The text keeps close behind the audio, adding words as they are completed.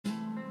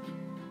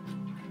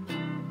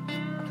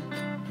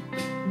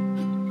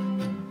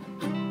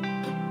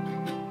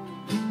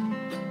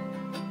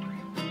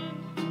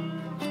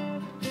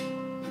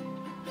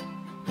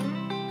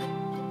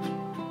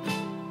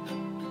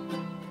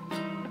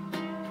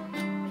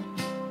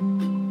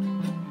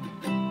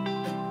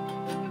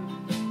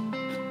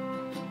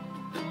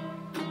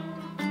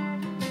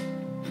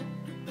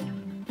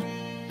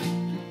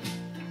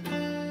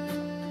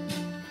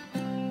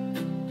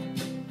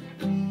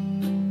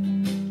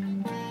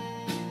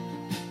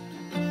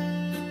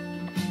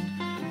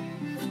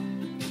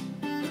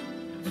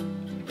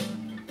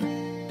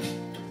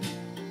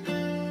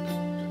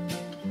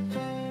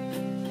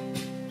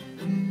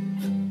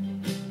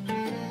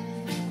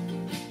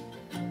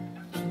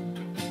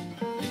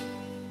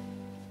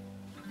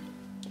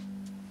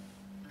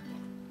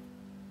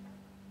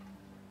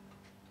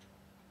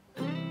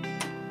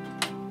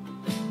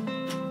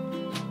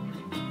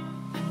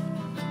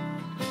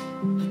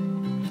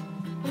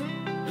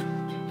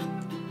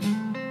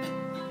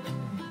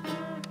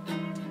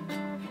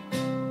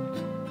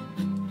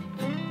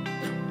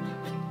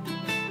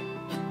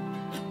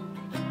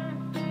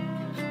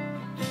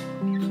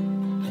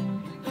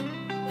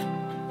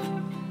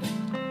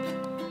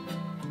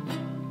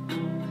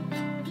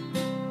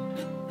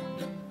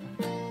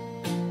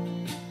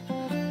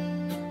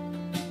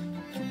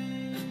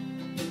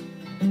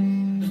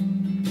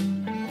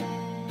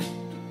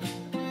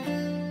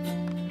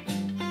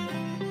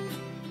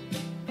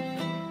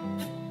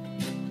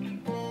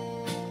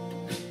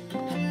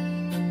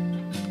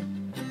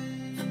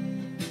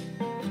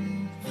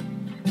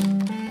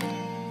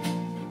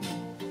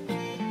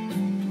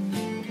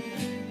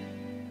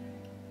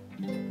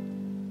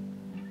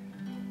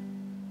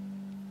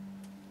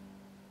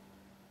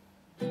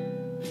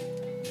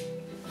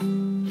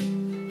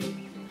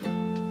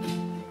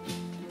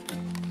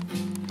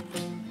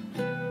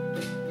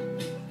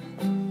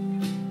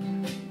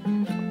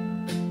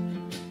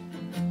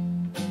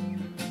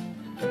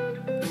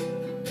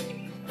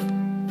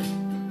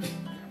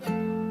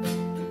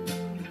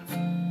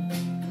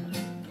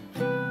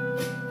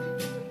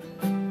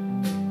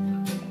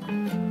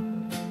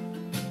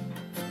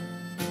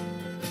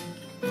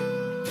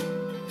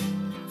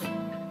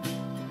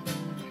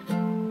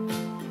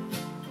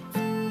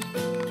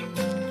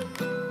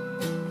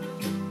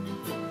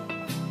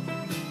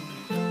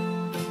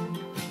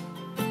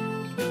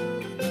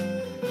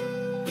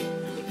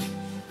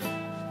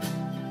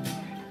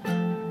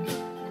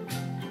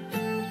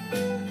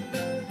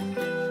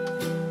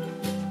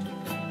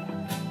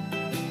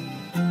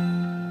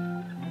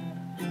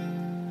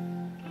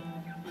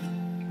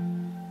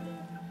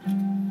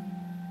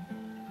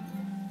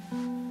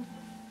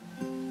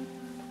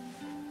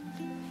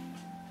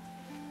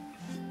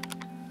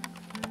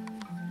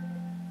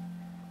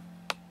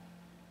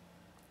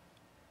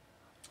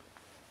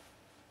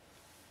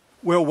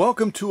Well,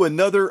 welcome to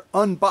another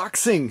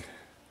unboxing.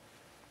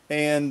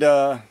 And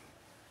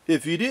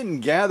if you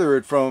didn't gather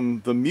it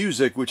from the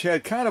music, which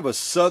had kind of a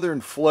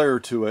southern flair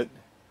to it,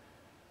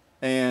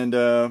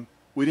 and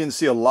we didn't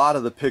see a lot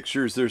of the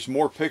pictures, there's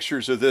more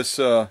pictures of this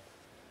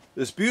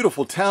this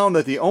beautiful town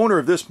that the owner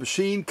of this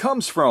machine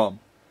comes from.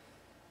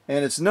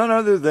 And it's none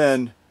other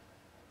than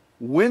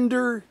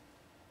Winder,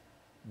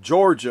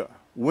 Georgia.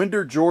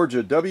 Winder,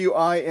 Georgia.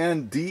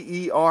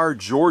 W-I-N-D-E-R,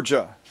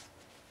 Georgia.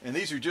 And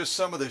these are just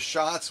some of the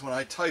shots when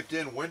I typed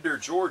in Winder,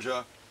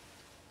 Georgia.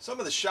 Some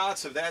of the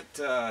shots of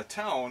that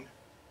town.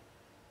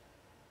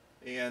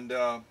 And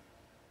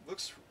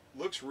looks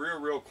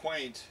real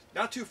quaint.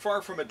 Not too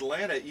far from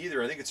Atlanta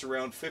either. I think it's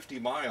around 50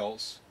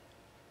 miles.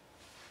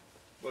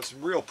 But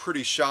some real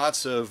pretty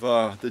shots of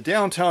the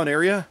downtown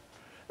area.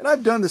 And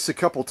I've done this a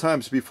couple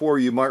times before,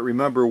 you might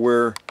remember,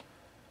 where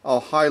I'll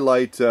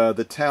highlight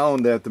the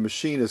town that the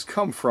machine has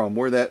come from,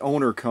 where that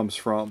owner comes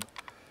from.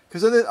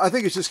 Because I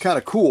think it's just kind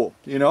of cool,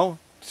 you know,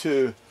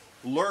 to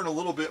learn a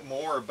little bit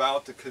more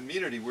about the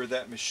community where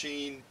that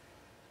machine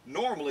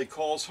normally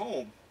calls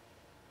home.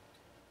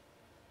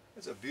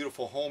 It's a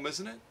beautiful home,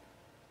 isn't it?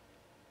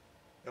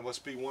 That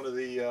must be one of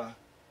the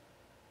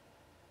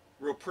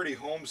real pretty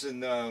homes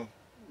in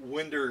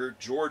Winder,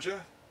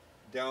 Georgia,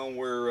 down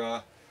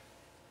where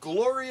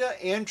Gloria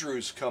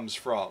Andrews comes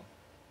from.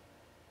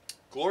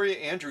 Gloria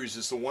Andrews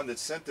is the one that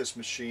sent this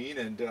machine,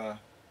 and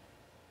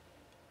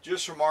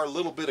just from our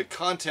little bit of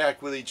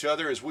contact with each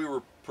other as we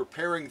were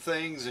preparing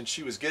things and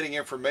she was getting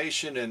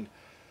information and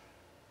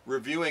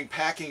reviewing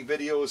packing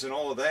videos and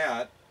all of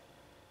that,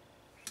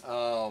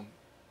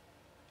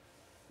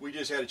 we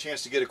just had a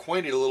chance to get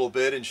acquainted a little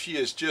bit, and she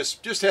is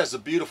just has the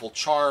beautiful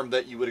charm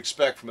that you would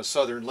expect from a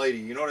southern lady,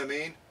 you know what I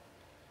mean?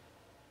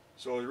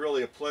 So it was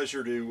really a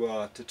pleasure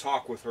to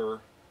talk with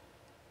her.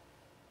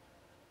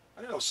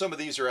 I don't know if some of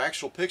these are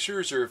actual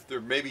pictures or if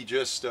they're maybe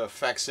just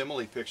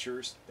facsimile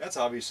pictures. That's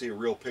obviously a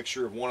real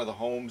picture of one of the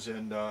homes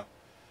in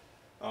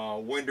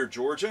Winder,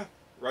 Georgia,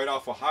 right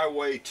off of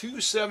Highway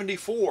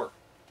 274.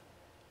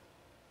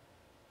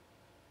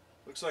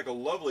 Looks like a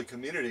lovely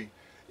community.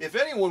 If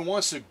anyone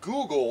wants to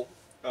Google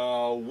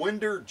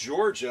Winder,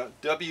 Georgia,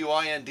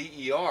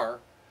 W-I-N-D-E-R,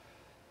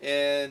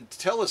 and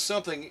tell us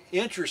something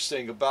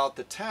interesting about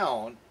the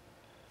town,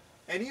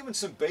 and even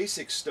some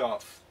basic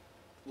stuff,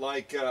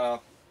 like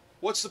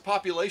what's the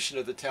population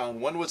of the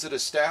town? When was it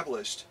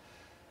established?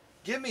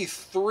 Give me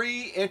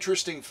three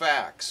interesting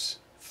facts.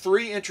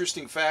 Three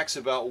interesting facts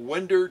about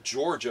Winder,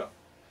 Georgia,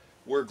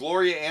 where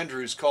Gloria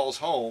Andrews calls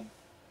home.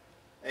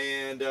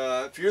 And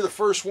if you're the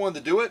first one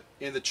to do it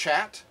in the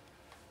chat,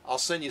 I'll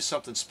send you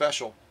something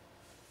special.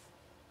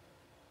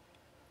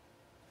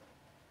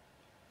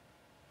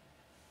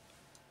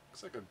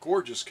 Looks like a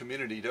gorgeous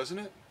community, doesn't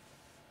it?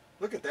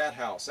 Look at that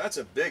house. That's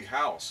a big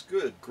house.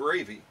 Good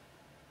gravy.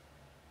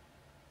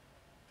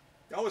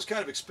 You always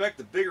kind of expect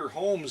the bigger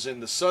homes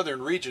in the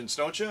southern regions,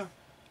 don't you?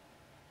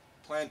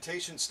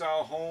 Plantation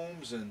style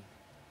homes, and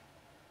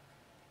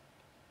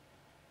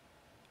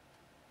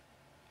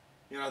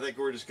you know, I think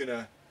we're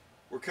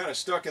kind of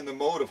stuck in the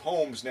mode of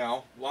homes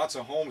now. Lots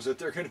of homes that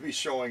they're going to be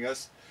showing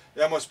us.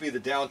 That must be the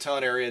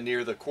downtown area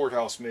near the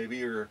courthouse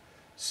maybe, or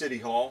City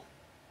Hall.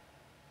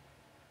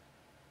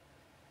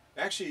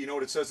 Actually, you know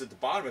what it says at the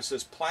bottom? It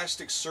says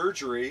plastic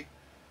surgery,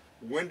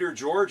 Winder,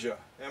 Georgia.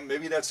 And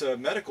maybe that's a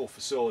medical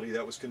facility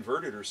that was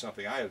converted or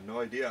something. I have no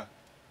idea.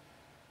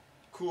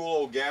 Cool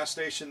old gas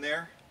station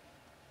there.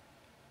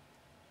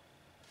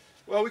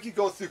 Well, we could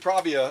go through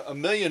probably a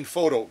million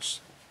photos.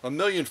 A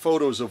million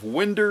photos of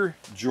Winder,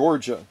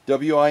 Georgia.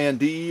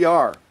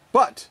 W-I-N-D-E-R.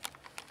 But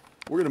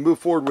we're going to move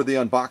forward with the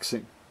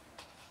unboxing.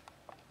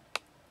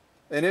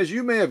 And as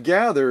you may have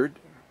gathered,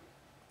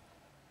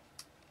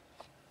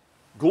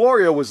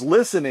 Gloria was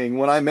listening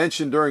when I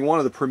mentioned during one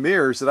of the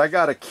premieres that I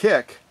got a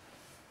kick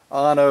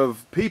on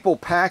of people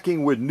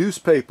packing with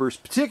newspapers,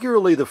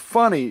 particularly the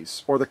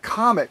funnies or the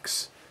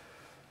comics.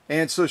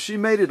 And so she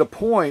made it a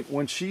point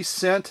when she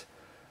sent,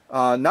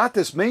 not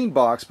this main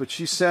box, but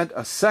she sent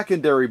a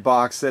secondary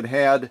box that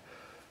had,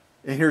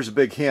 and here's a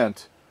big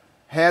hint,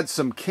 had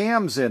some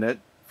cams in it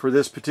for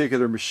this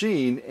particular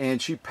machine, and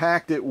she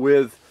packed it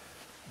with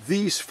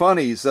these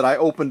funnies that I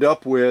opened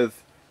up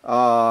with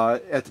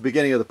at the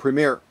beginning of the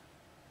premiere.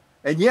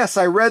 And yes,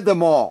 I read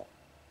them all.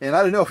 And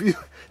I don't know if you,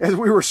 as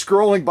we were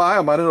scrolling by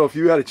them, I don't know if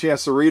you had a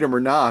chance to read them or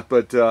not,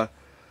 but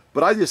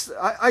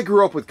I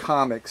grew up with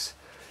comics.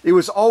 It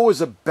was always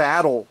a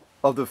battle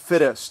of the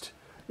fittest.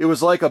 It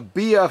was like a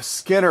B.F.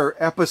 Skinner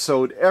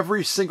episode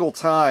every single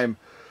time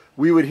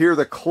we would hear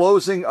the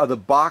closing of the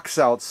box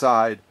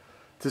outside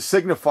to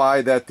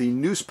signify that the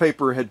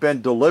newspaper had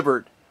been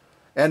delivered.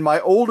 And my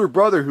older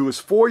brother, who was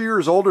 4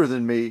 years older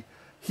than me,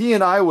 he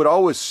and I would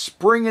always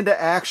spring into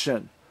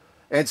action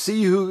and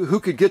see who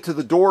could get to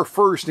the door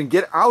first and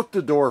get out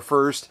the door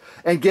first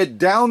and get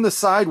down the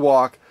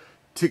sidewalk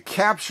to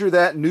capture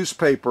that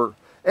newspaper.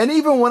 And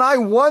even when I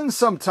won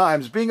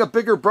sometimes, being a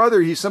bigger brother,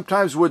 he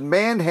sometimes would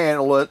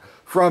manhandle it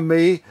from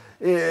me.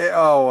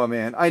 Oh,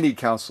 man, I need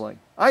counseling.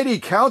 I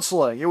need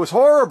counseling. It was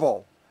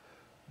horrible.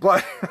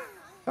 But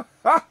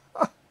I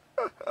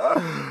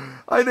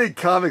think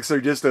comics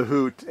are just a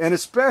hoot, and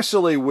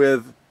especially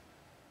with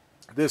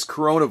this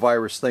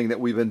coronavirus thing that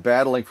we've been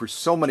battling for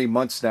so many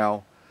months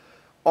now.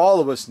 All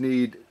of us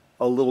need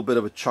a little bit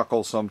of a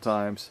chuckle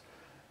sometimes.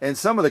 And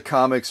some of the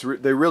comics,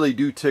 they really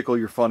do tickle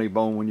your funny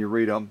bone when you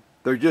read them.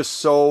 They're just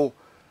so,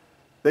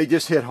 they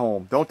just hit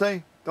home, don't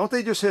they? Don't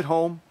they just hit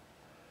home?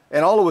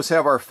 And all of us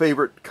have our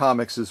favorite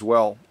comics as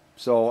well.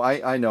 So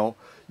I know.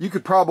 You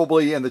could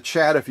probably, in the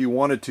chat, if you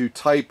wanted to,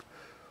 type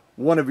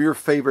one of your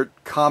favorite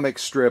comic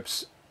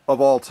strips of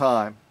all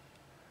time.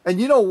 And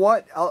you know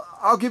what?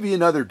 I'll give you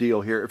another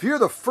deal here. If you're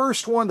the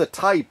first one to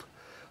type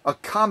a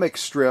comic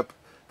strip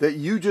that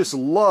you just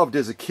loved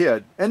as a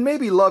kid, and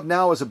maybe love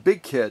now as a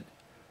big kid,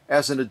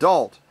 as an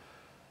adult,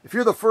 if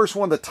you're the first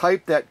one to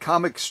type that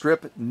comic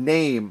strip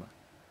name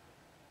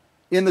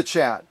in the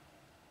chat,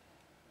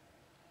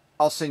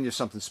 I'll send you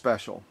something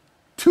special.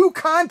 2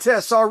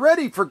 contests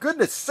already, for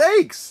goodness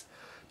sakes!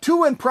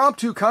 2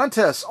 impromptu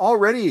contests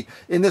already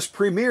in this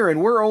premiere,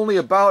 and we're only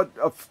about,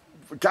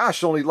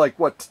 only like,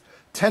 what,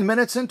 10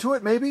 minutes into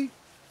it, maybe?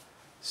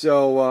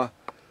 So,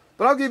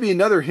 but I'll give you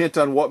another hint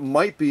on what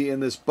might be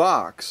in this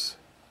box.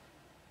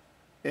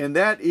 And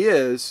that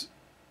is,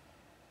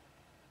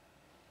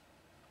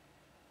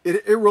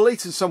 it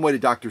relates in some way to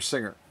Dr.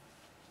 Singer.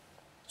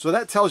 So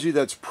that tells you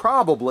that's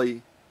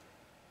probably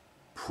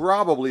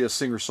a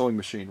Singer sewing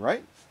machine,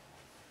 right?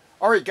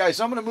 All right, guys,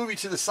 I'm going to move you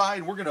to the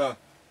side. We're going to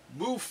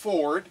move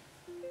forward.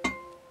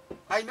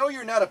 I know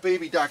you're not a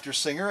baby Dr.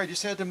 Singer. I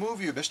just had to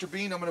move you. Mr.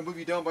 Bean, I'm going to move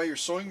you down by your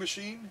sewing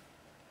machine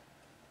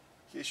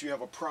in case you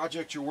have a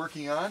project you're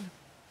working on.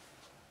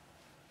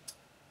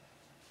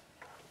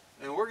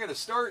 And we're going to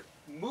start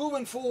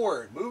moving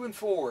forward.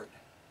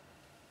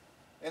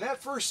 And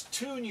that first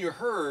tune you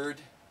heard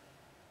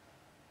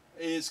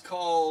is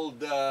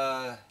called,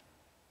 what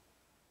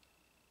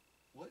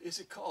is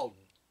it called?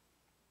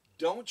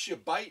 Don't You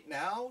Bite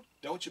Now?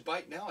 Don't You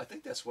Bite Now? I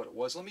think that's what it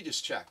was. Let me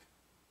just check.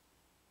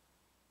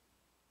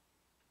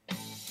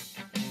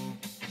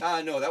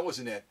 No, that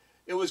wasn't it.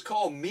 It was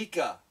called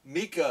Mika.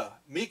 Mika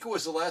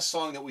was the last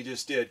song that we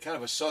just did, kind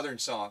of a southern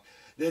song.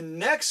 The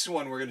next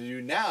one we're going to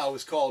do now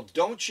is called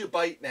Don't You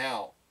Bite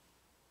Now.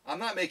 I'm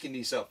not making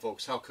these up,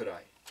 folks. How could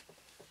I?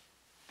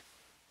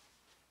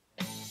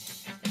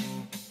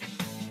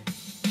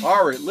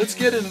 All right, let's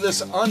get into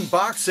this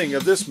unboxing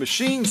of this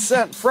machine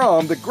sent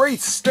from the great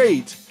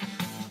state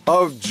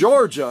of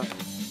Georgia,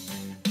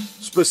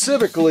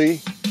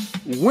 specifically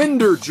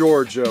Winder,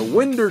 Georgia.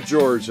 Winder,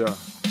 Georgia.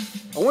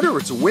 I wonder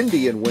if it's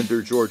windy in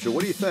Winder, Georgia.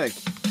 What do you think?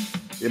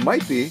 It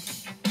might be.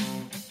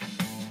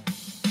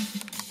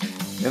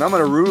 And I'm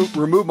going to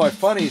remove my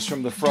funnies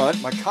from the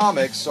front, my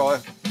comics, so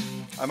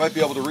I might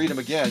be able to read them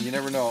again. You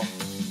never know.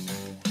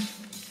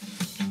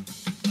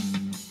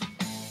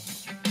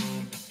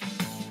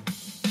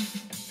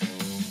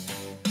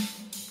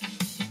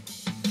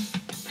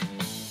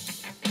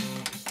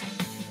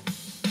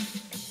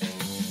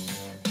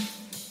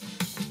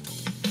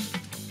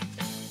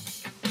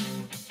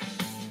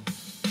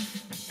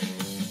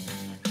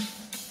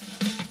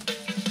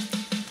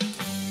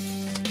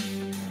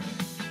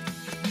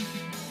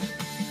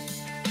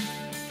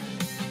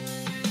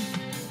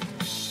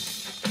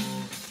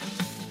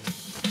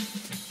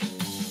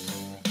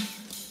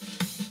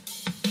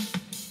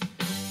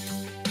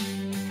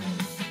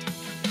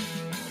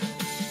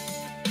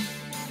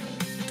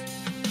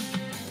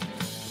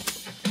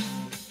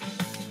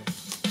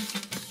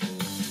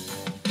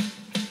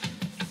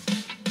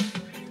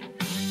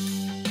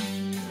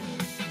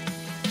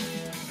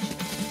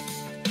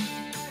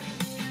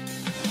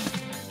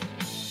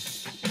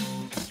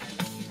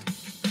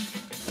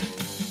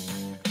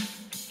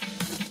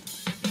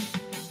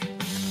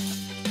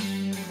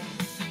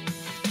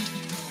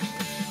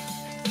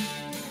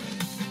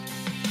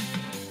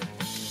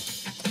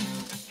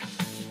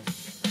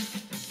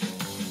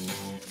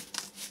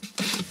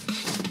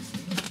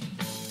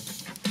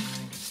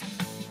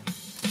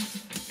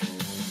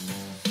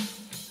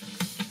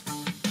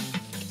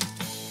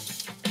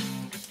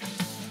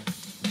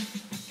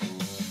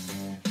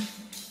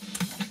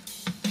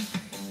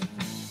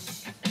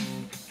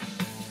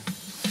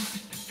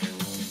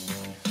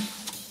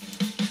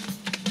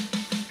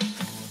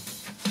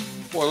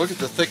 Boy, look at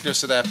the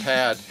thickness of that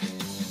pad.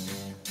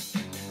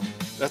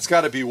 That's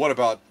got to be, what,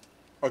 about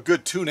a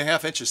good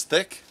 2.5 inches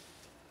thick?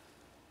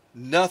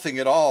 Nothing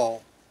at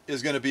all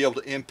is going to be able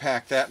to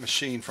impact that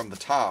machine from the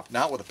top,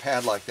 not with a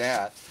pad like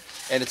that.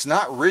 And it's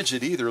not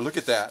rigid either. Look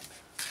at that.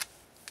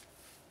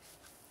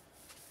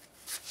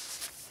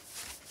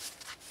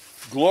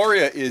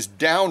 Gloria is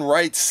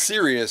downright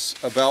serious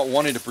about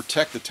wanting to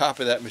protect the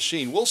top of that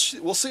machine. We'll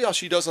see how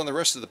she does on the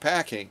rest of the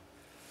packing.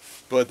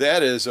 But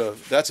that's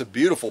a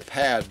beautiful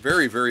pad,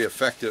 very, very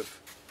effective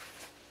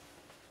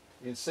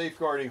in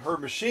safeguarding her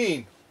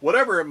machine,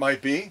 whatever it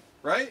might be,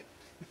 right?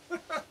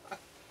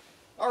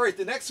 All right,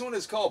 the next one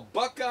is called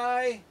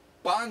Buckeye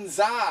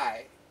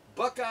Bonsai.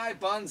 Buckeye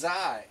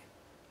Bonsai.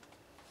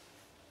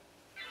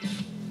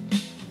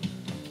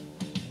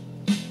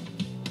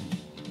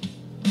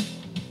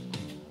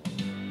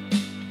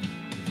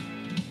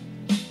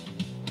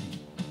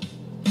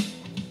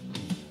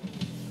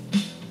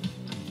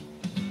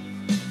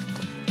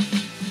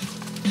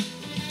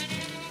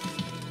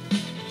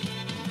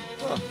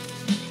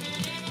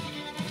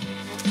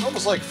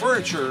 almost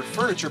like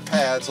furniture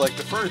pads, like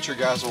the furniture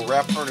guys will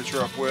wrap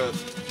furniture up with.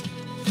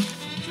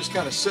 Just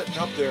kind of sitting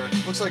up there.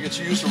 Looks like it's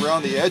used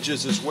around the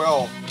edges as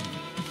well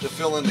to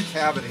fill in the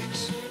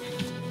cavities.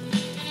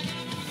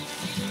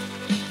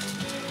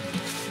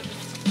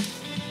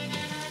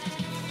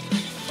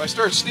 If I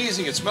start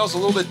sneezing, it smells a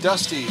little bit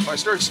dusty. If I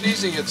start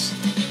sneezing, it's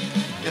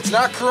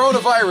not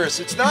coronavirus.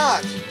 It's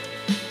not.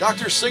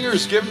 Dr.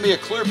 Singer's giving me a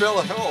clear bill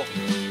of health.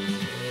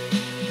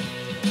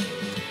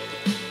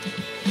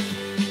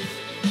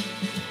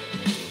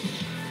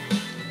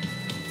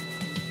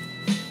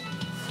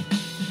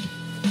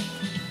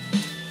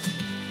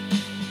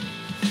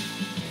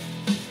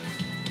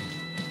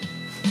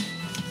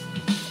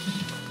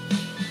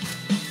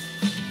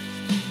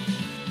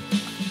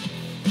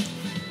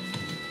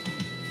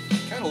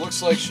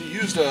 Looks like she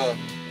used a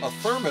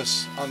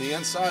thermos on the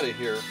inside of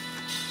here,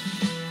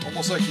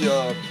 almost like you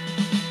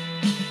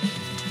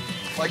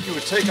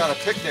would take on a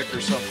picnic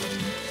or something.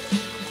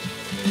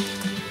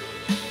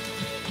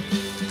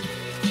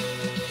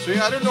 So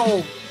yeah, I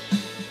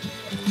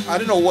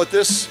don't know what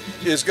this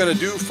is going to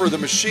do for the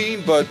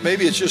machine, but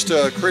maybe it's just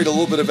to create a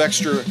little bit of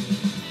extra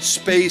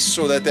space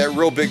so that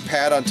real big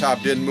pad on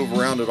top didn't move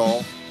around at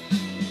all.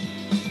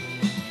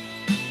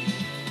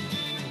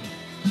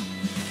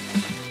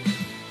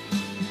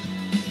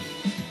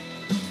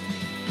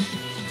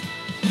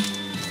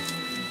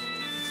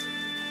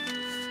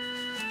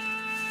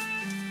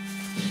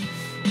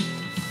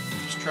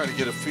 Trying to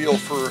get a feel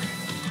for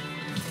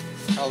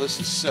how this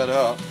is set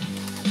up.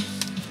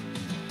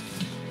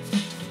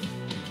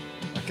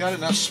 I've got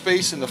enough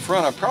space in the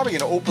front. I'm probably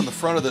going to open the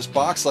front of this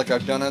box like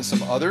I've done on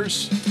some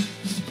others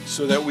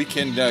so that we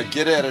can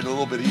get at it a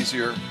little bit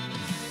easier.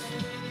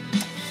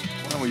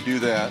 Why don't we do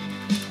that?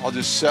 I'll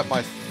just set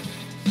my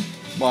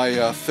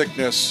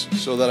thickness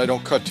so that I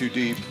don't cut too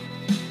deep.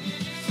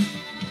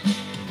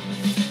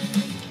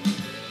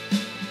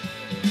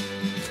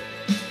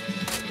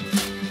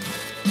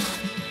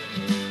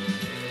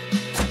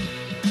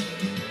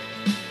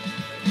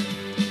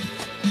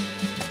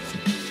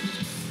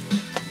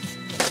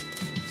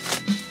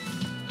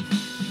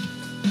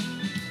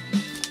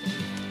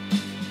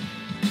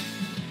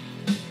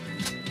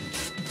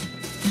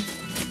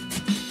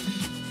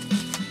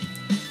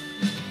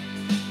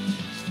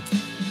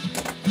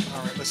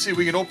 Let's see if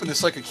we can open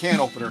this like a can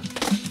opener.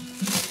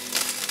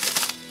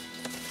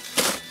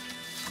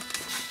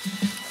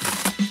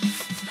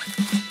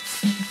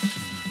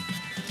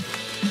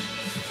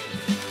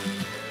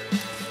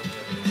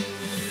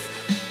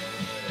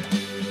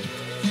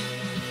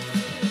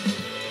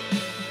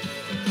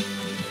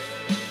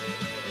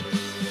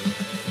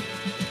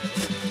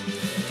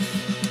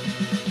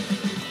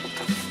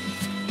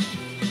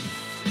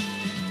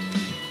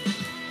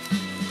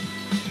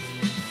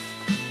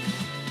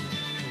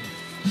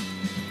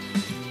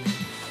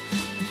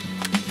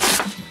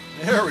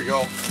 There we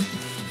go.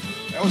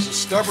 That was a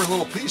stubborn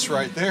little piece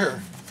right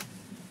there.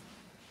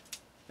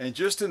 And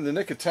just in the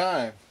nick of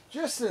time,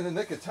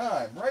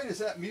 right as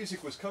that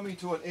music was coming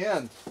to an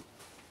end.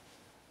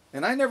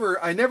 And I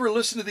never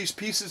listen to these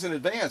pieces in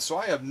advance, so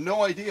I have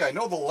no idea. I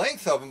know the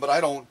length of them, but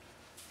I don't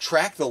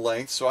track the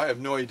length, so I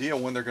have no idea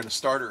when they're going to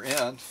start or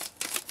end.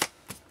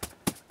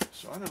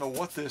 So I don't know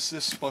what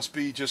this must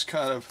be, just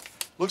kind of,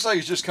 looks like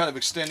it's just kind of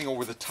extending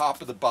over the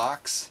top of the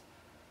box.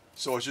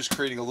 So it's just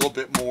creating a little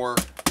bit more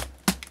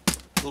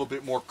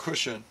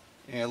cushion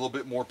and a little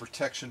bit more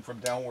protection from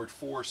downward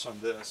force on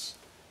this.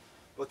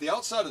 But the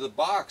outside of the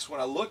box,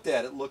 when I looked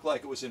at it, looked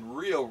like it was in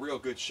real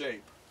good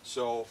shape.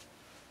 So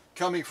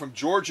coming from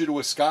Georgia to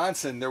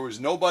Wisconsin, there was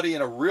nobody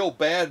in a real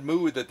bad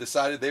mood that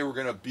decided they were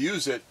going to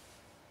abuse it,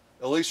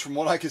 at least from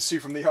what I could see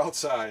from the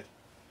outside.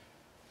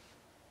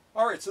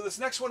 All right, so this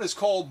next one is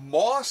called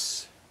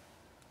Moss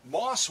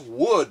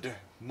Wood.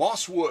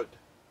 Moss Wood.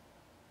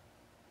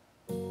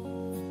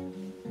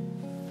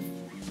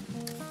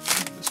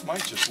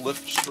 Might just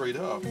lift straight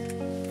up with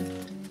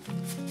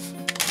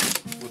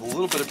a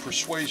little bit of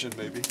persuasion,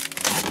 maybe.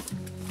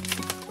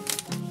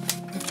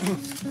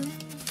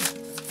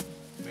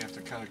 May have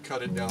to kind of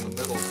cut it down the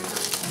middle here.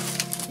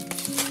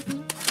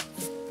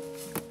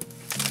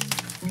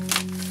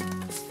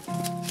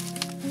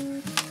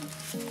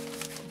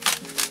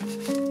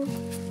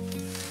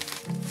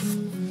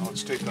 Oh,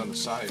 it's taped on the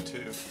side too.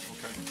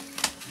 Okay.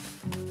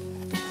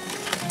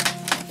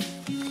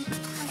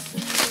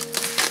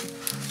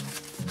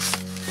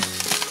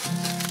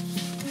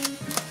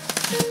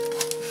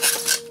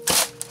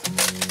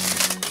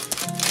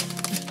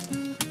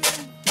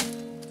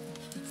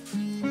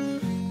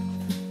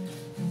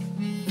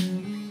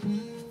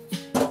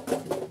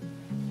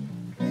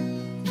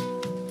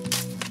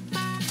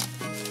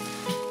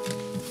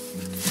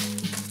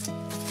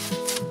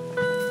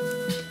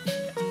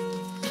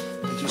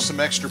 Some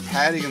extra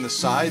padding in the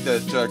side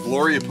that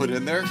Gloria put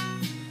in there.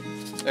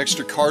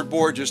 Extra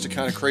cardboard just to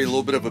kind of create a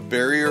little bit of a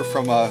barrier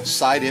from a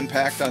side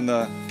impact on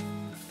the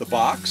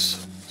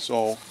box.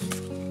 So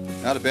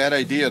not a bad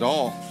idea at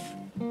all.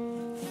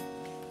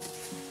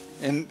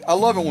 And I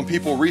love it when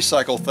people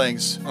recycle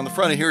things. On the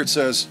front of here it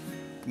says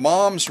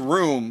Mom's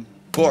Room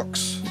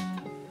Books.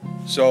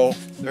 So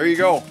there you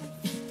go.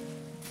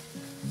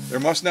 There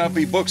must not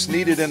be books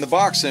needed in the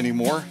box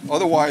anymore.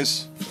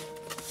 Otherwise,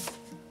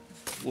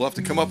 we'll have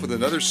to come up with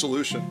another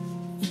solution.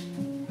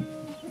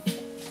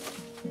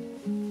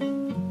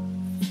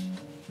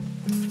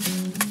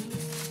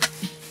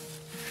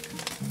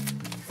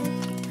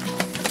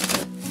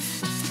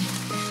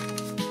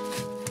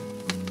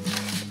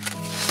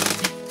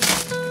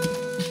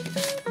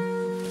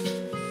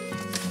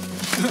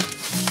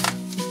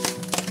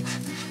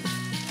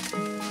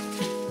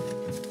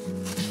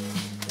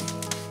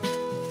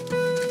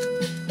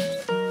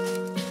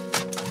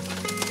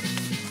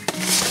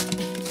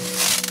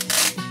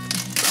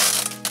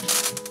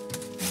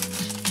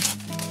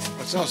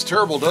 Sounds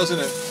terrible, doesn't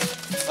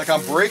it? Like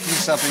I'm breaking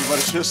something, but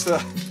it's just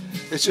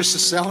the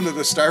sound of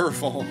the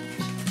styrofoam.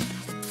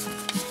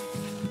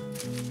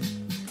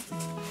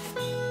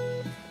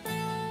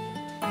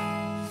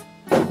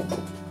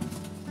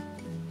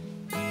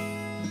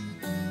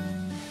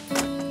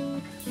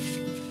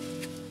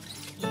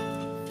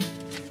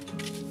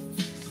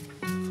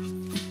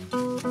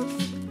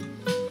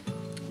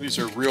 These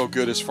are real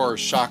good as far as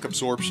shock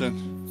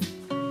absorption.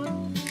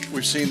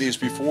 We've seen these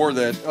before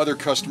that other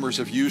customers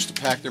have used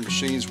to pack their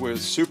machines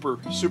with. Super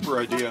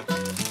idea.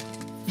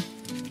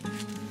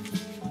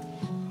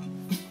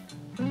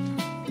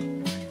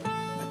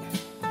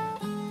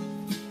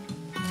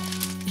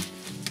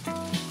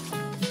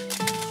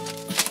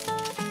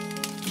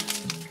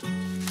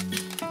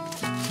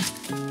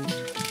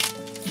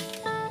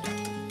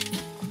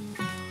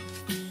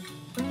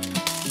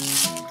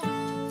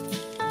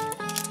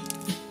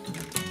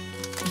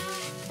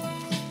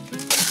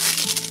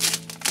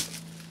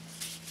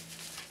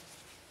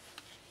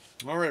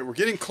 All right, we're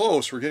getting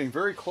close. We're getting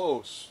very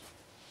close.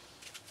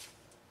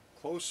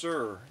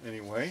 Closer,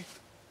 anyway.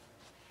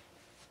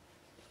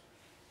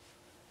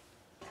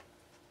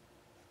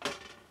 Let's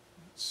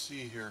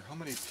see here. How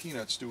many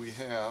peanuts do we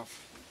have?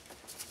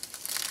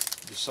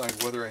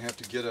 Decide whether I have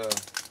to get a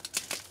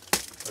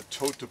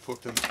tote to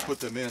put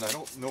them in. I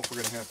don't know if we're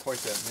going to have quite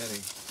that many.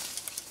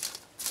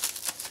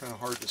 It's kind of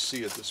hard to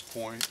see at this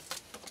point.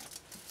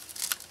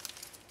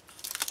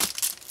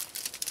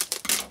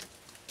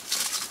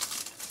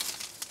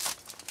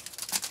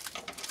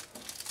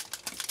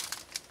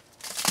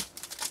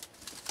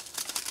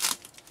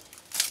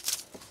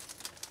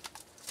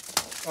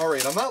 All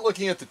right, I'm not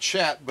looking at the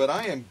chat, but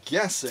I am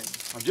guessing,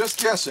 I'm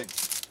just guessing,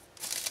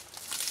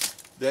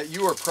 that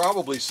you are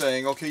probably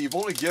saying, okay, you've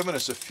only given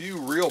us a few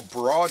real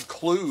broad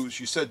clues.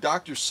 You said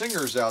Dr.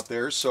 Singer's out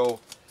there, so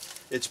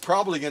it's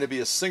probably going to be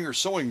a Singer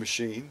sewing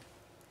machine.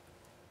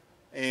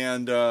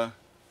 And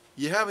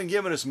you haven't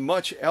given us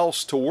much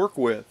else to work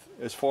with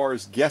as far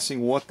as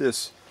guessing what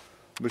this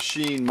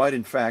machine might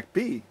in fact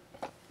be.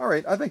 All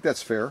right, I think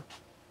that's fair.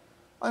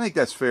 I think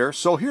that's fair.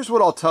 So here's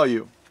what I'll tell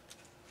you.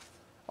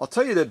 I'll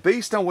tell you that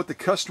based on what the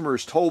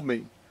customers told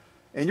me,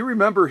 and you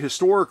remember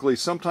historically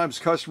sometimes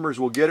customers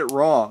will get it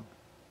wrong.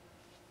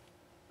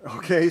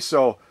 Okay,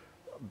 so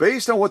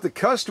based on what the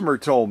customer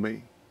told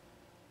me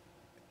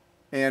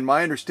and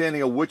my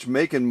understanding of which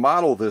make and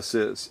model this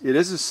is, it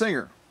is a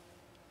Singer.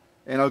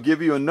 And I'll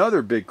give you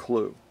another big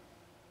clue.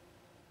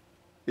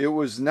 It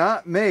was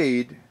not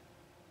made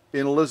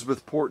in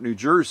Elizabethport, New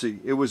Jersey.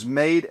 It was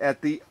made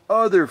at the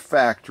other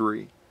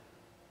factory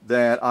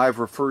that I've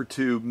referred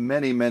to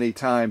many, many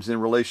times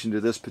in relation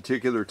to this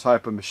particular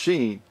type of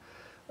machine.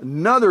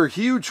 Another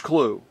huge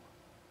clue.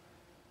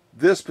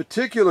 This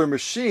particular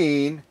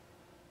machine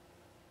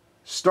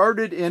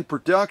started in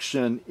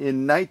production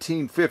in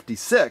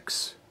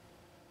 1956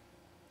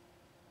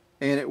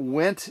 and it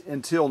went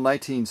until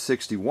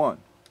 1961.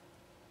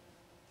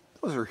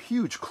 Those are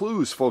huge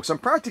clues, folks. I'm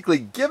practically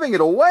giving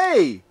it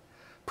away.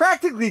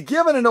 Practically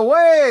giving it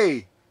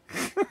away.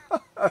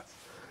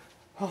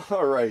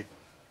 All right.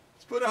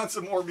 Put on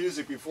some more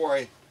music before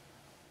I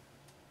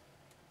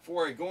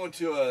go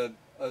into a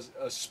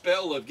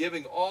spell of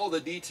giving all the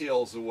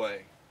details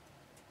away.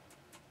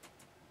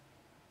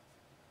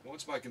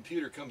 Once my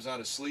computer comes out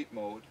of sleep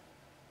mode.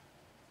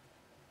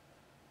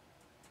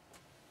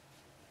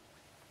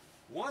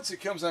 Once it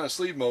comes out of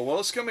sleep mode,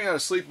 well, it's coming out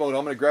of sleep mode,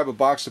 I'm going to grab a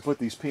box to put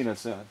these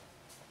peanuts in.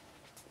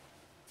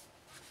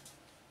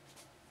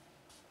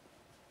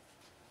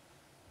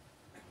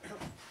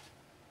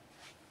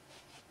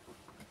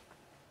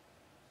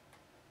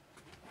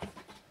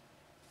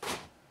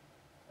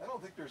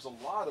 There's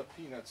a lot of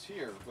peanuts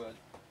here, but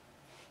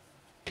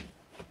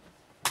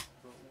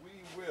we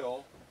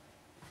will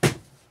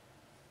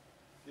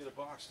get a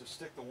box to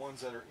stick the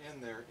ones that are in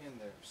there.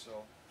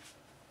 So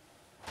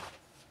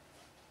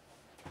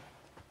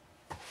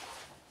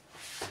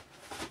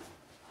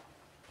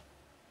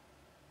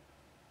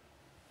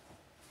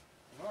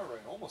all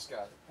right, almost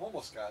got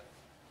it.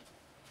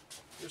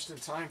 Just in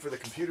time for the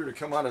computer to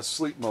come out of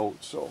sleep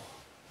mode. So.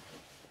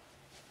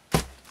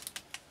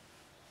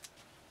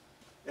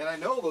 And I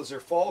know those are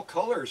fall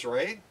colors,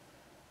 right?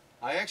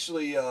 I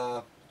actually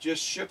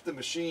just shipped the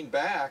machine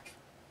back.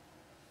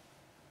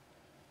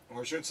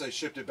 Or I shouldn't say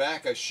shipped it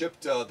back. I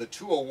shipped the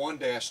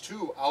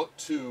 201-2 out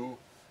to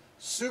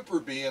Super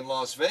Bee in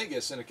Las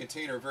Vegas in a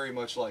container very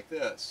much like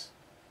this.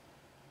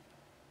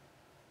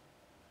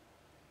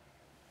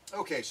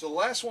 Okay, so the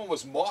last one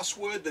was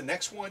Mosswood. The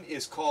next one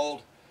is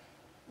called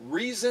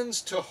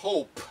Reasons to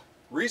Hope.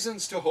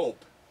 Reasons to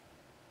Hope.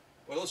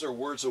 Well, those are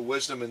words of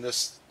wisdom in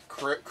this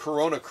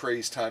Corona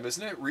craze time,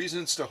 isn't it?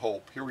 Reasons to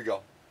Hope. Here we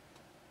go.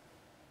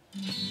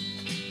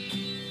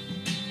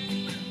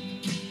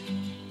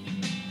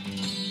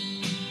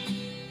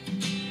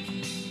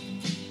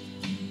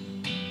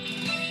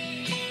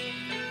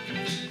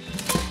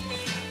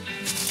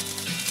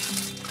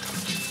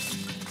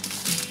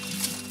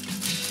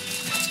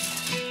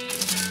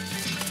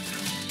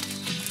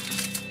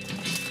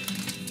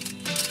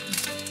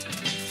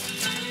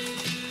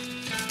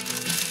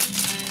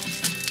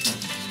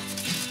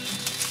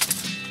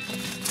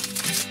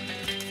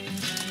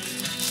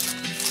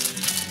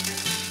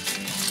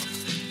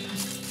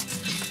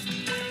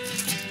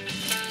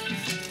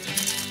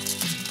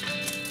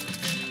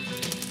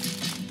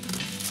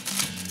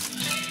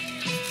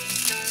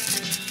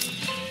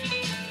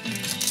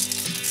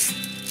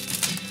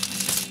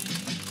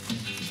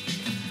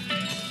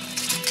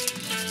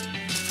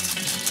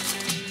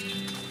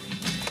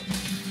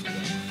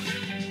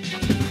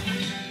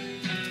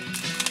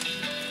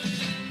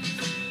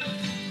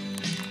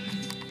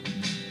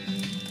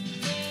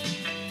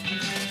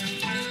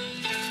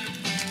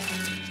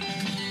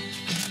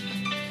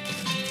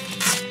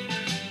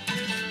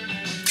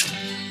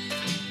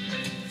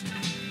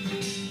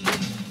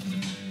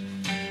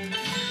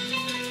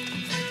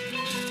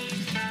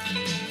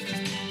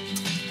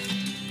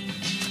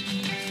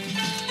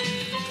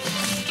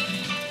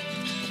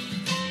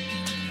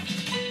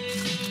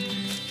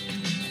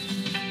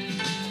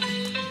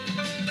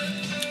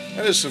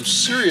 That is some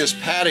serious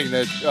padding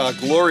that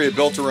Gloria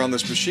built around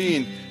this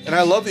machine. And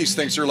I love these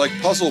things. They're like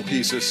puzzle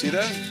pieces. See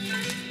that?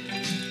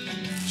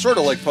 Sort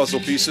of like puzzle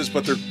pieces,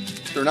 but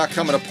they're not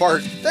coming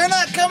apart. They're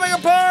not coming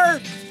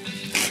apart!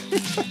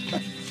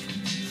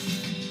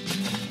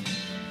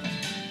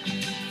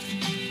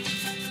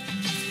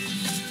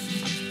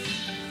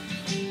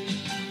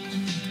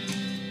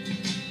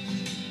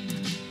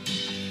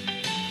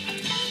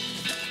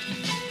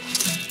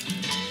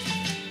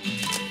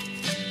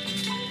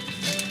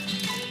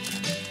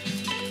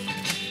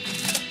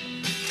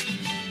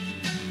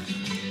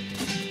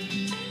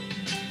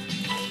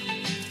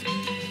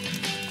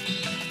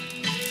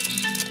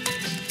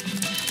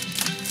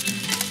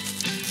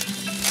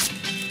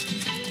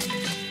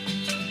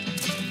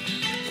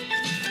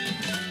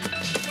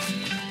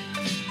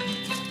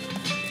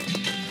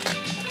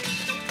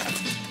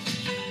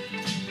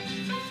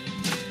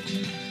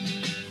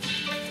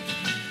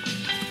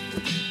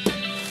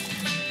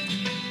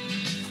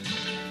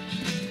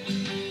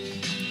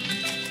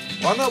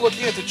 Well, I'm not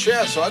looking at the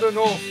chat, so I don't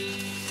know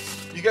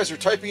if you guys are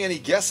typing any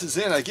guesses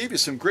in. I gave you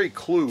some great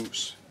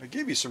clues. I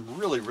gave you some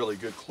really, really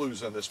good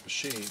clues on this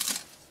machine.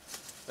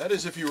 That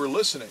is if you were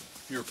listening.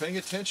 If you were paying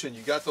attention,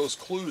 you got those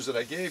clues that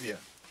I gave you.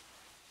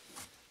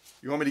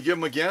 You want me to give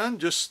them again,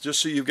 just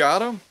so you got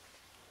them?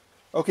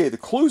 Okay, the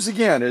clues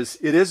again is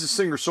it is a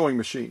Singer sewing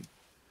machine.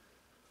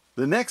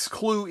 The next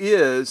clue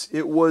is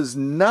it was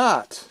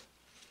not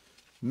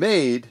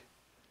made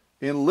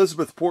in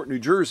Elizabethport, New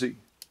Jersey.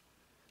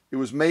 It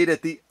was made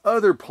at the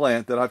other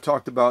plant that I've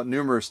talked about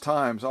numerous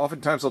times.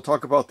 Oftentimes I'll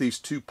talk about these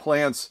two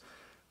plants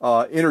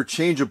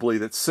interchangeably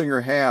that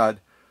Singer had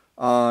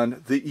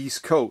on the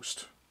East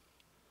Coast.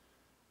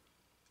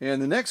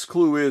 And the next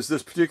clue is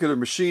this particular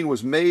machine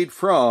was made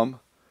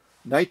from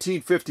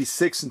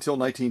 1956 until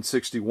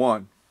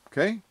 1961.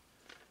 Okay?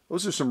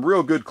 Those are some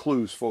real good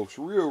clues, folks.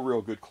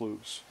 Real good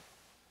clues.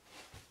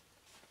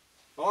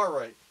 All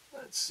right.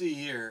 Let's see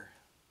here.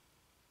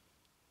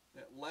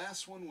 That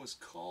last one was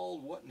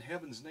called, what in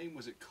heaven's name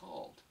was it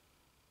called?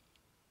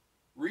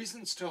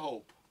 Reasons to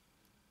Hope.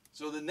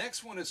 So the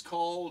next one is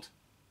called,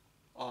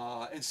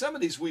 and some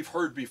of these we've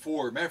heard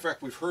before. Matter of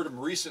fact, we've heard them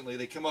recently.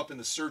 They come up in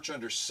the search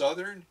under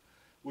Southern,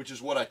 which is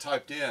what I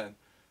typed in.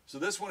 So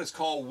this one is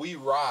called We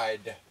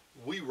Ride.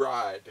 We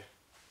Ride.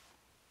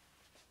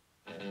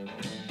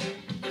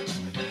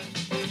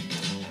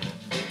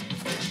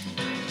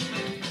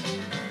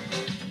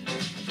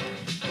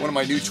 One of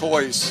my new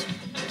toys.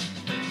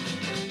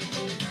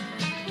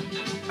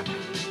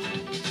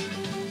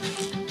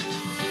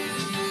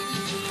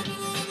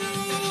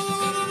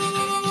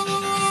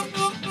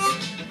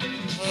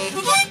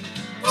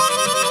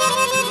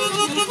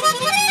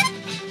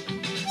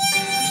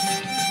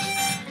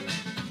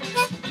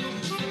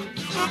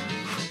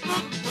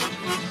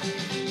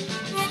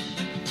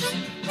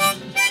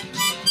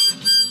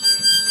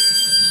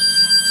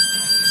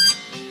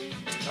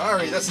 All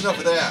right, that's enough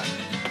of that.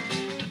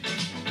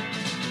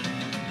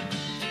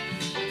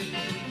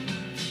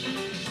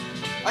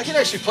 I can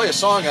actually play a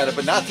song on it,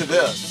 but not to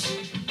this.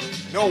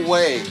 No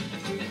way.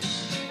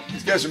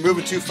 These guys are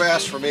moving too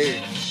fast for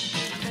me.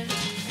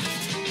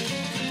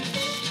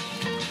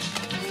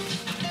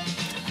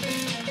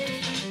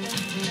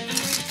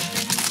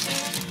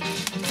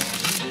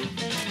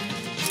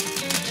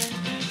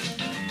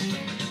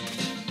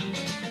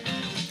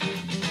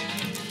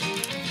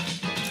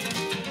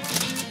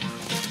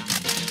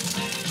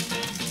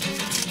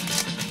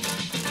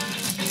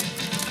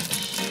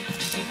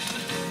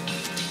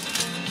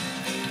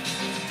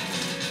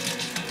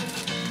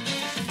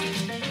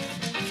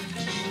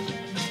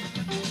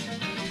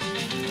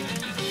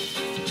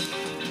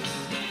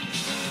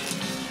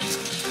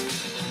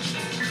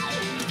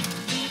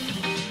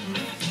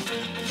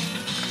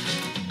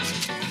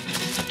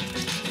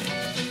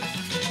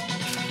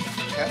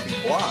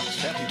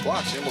 box. Happy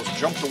box. He almost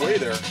jumped away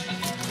there.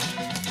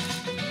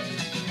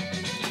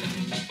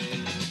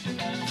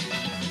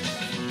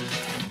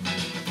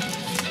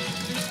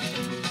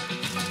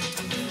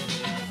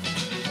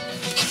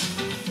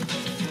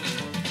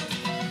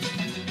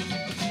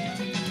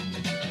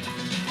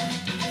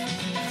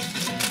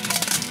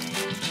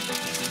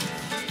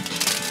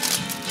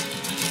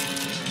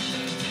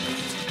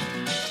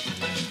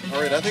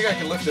 All right, I think I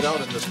can lift it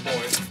out at this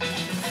point.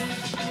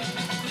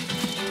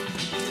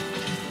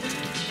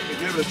 We'll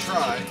give it a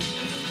try.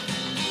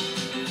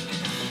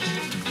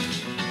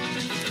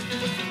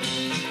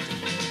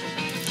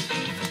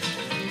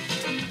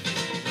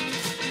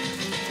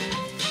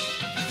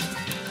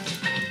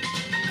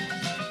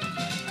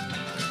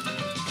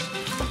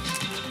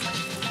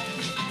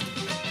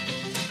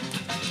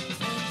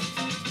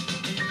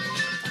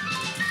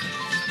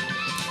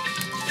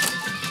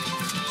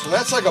 So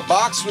that's like a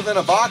box within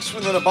a box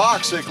within a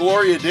box that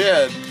Gloria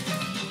did.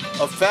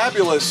 A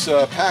fabulous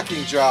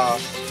packing job.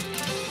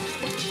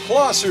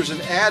 Plus there's an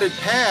added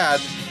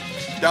pad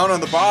down on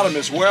the bottom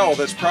as well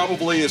that's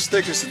probably as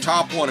thick as the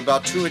top one,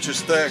 about 2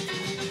 inches thick.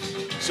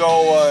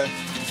 So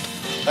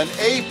an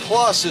A+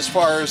 as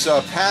far as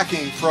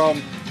packing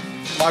from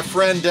my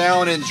friend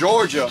down in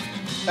Georgia.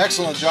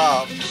 Excellent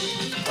job.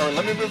 All right,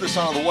 let me move this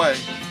out of the way.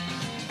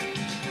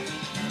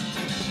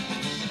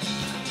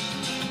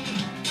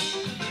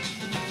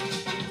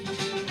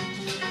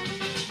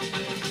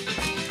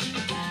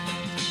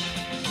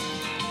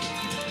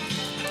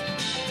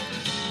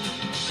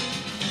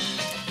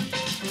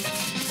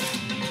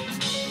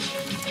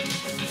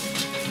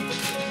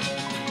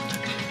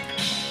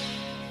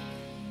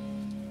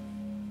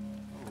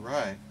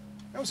 Right.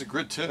 That was a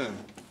good tune.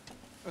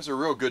 That was a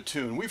real good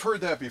tune. We've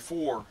heard that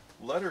before.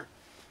 What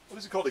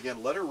is it called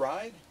again? Let Her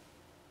Ride?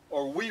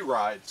 Or We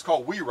Ride? It's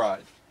called We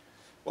Ride.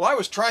 Well, I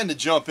was trying to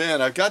jump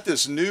in. I've got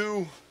this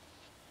new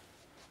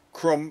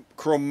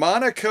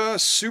Chromatica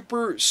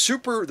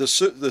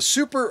the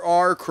Super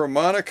R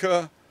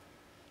Chromatica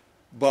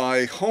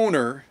by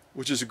Hohner,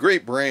 which is a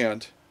great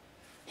brand,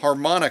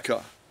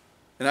 harmonica.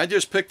 And I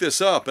just picked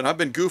this up and I've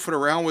been goofing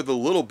around with it a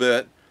little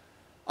bit.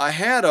 I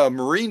had a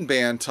marine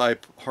band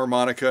type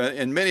harmonica,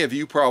 and many of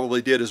you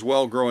probably did as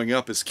well growing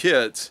up as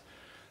kids.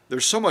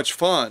 They're so much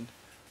fun,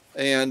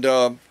 and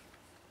I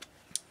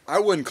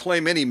wouldn't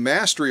claim any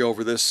mastery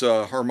over this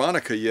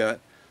harmonica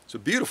yet. It's a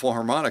beautiful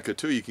harmonica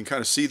too. You can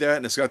kind of see that,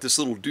 and it's got this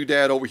little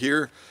doodad over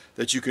here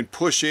that you can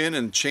push in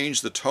and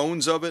change the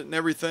tones of it and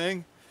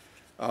everything.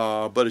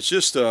 But it's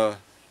just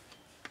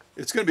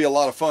it's going to be a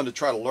lot of fun to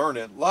try to learn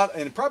it.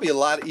 And probably a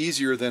lot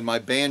easier than my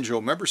banjo.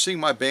 Remember seeing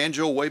my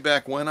banjo way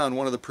back when on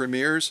one of the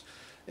premieres?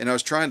 And I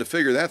was trying to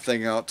figure that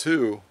thing out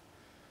too.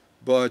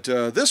 But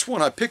this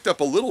one I picked up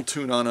a little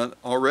tune on it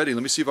already.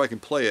 Let me see if I can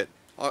play it.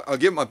 I'll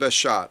give it my best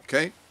shot,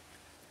 okay?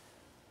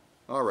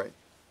 All right.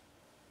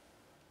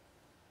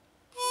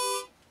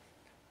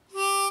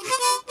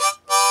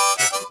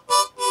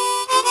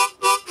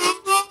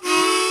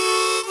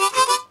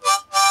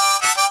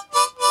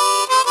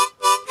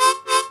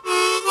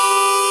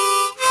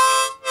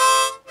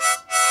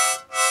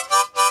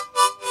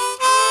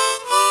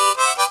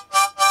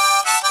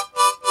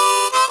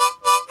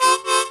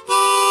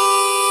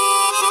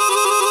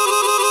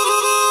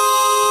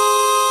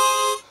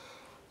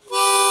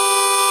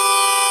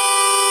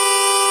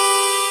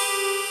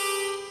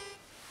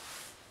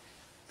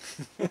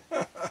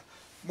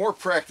 More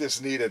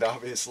practice needed,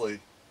 obviously.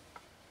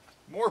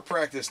 More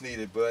practice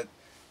needed, but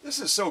this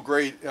is so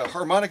great.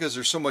 Harmonicas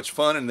are so much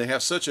fun, and they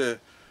have such a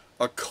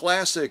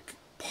classic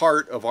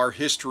part of our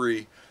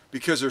history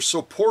because they're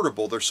so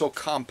portable, they're so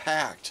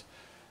compact,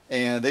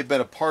 and they've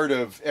been a part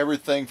of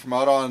everything from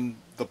out on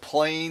the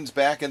plains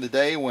back in the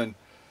day when,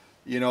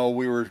 you know,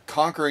 we were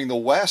conquering the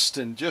West,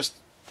 and just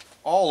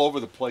all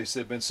over the place.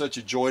 They've been such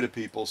a joy to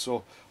people.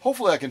 So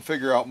hopefully I can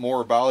figure out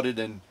more about it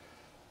and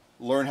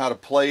learn how to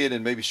play it,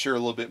 and maybe share a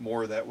little bit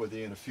more of that with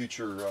you in a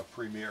future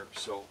premiere.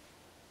 So,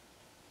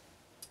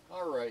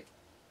 all right.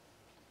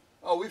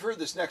 Oh, we've heard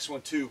this next one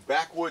too,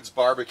 Backwoods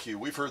Barbecue.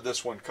 We've heard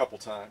this one a couple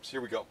times.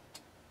 Here we go.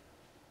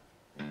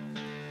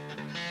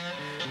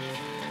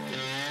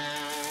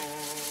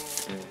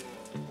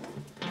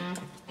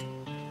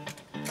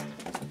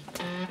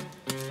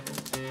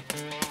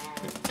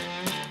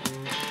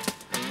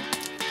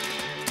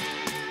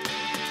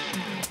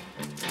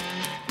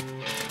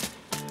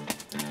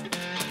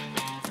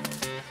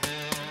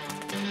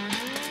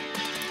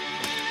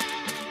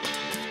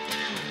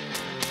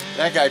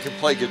 That guy can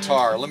play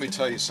guitar. Let me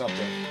tell you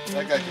something.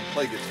 That guy can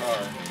play guitar.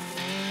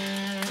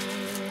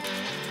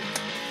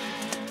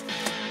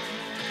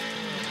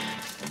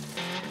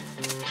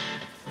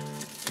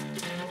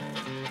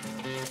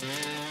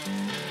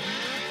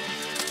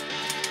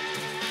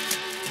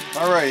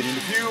 All right, and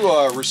if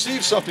you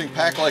receive something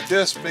packed like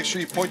this, make sure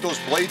you point those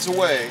blades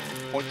away.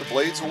 Point the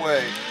blades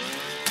away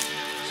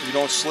so you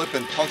don't slip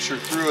and puncture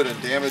through it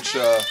and damage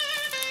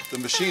the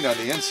machine on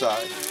the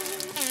inside.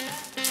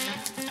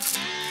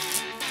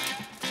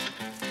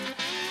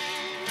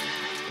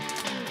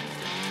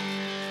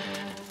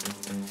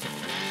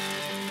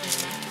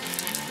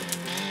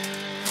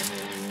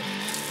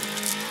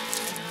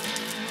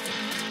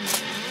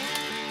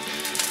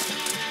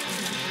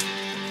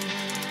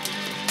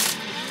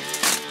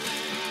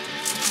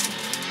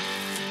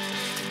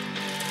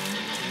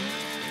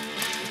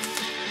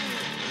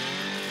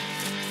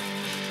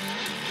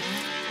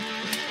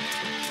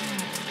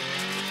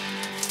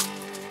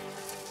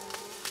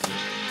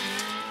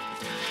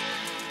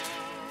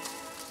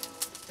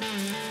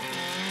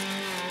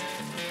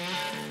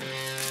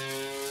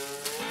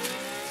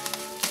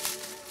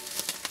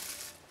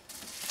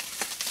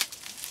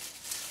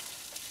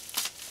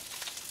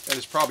 That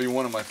is probably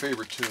one of my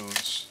favorite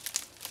tunes.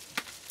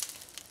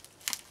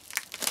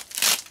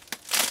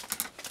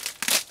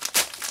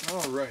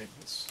 All right.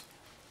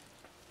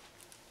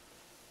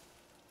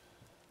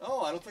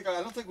 Oh, I don't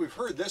think we've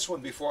heard this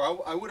one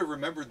before. I would have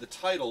remembered the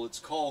title. It's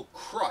called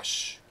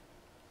Crush.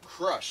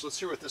 Crush. Let's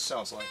hear what this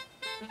sounds like.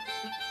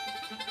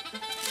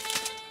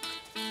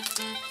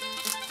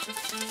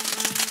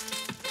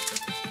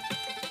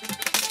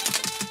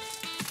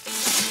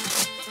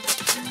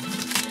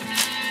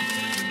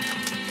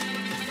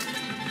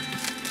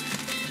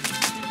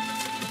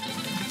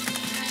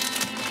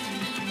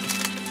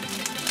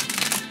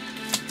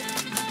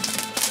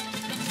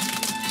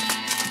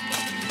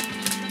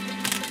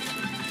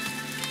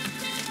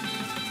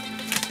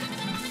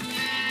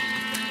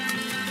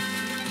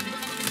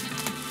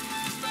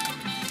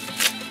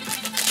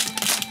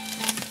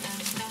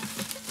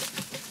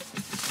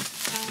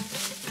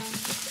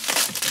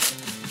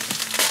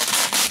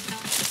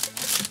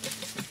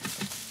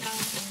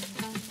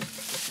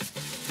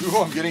 Ooh,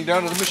 I'm getting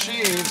down to the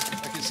machine.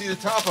 I can see the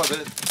top of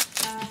it.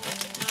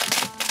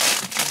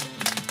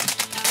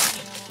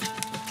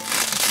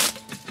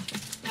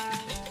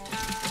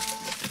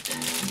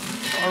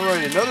 All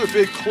right, another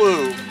big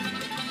clue.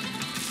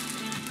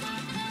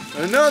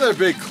 Another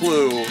big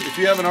clue, if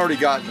you haven't already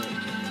gotten it.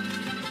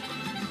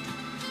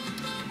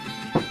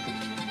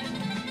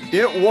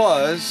 It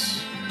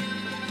was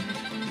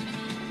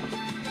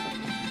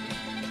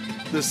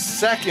the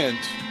second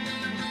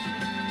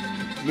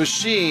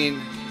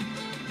machine,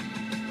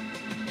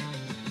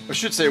 I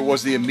should say it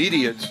was the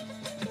immediate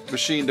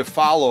machine to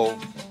follow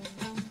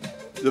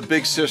the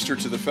big sister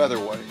to the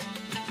featherweight.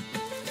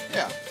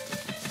 Yeah.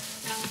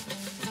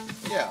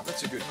 Yeah,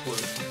 that's a good clue.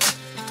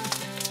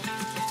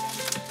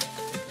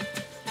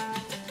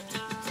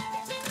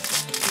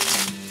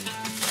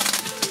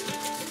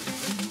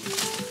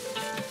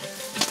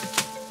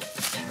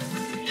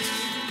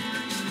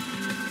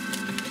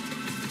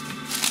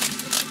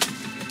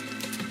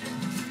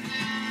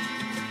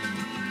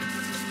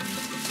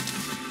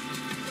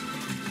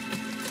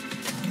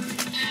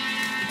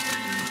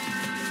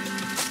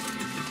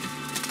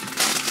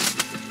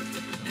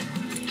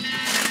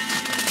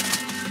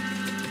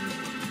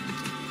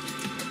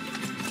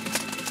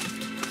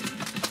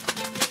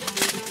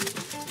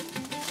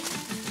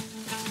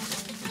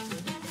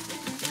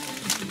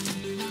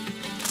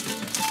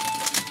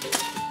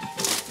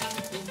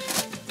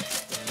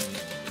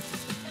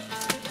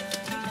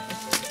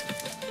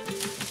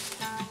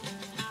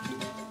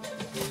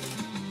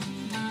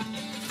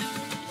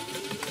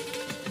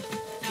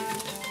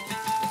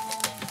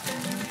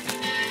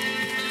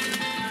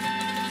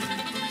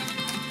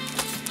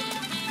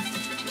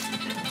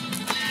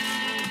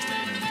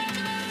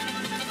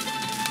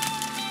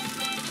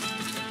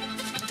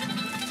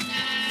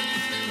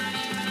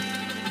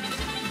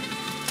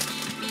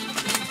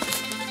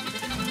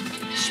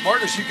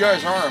 Smart as you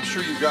guys are, I'm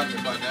sure you've gotten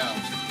it by now.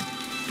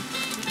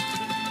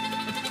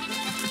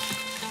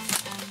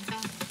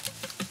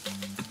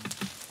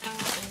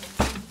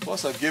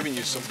 Plus, I've given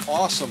you some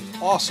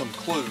awesome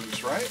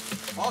clues, right?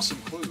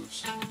 Awesome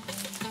clues.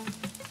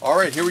 All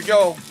right, here we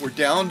go. We're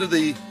down to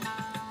the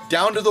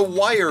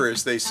wire,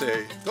 as they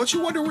say. Don't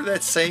you wonder where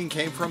that saying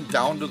came from?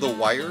 Down to the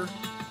wire.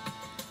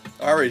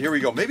 All right, here we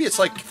go. Maybe it's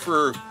like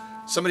for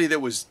somebody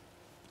that was,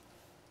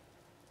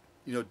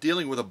 you know,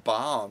 dealing with a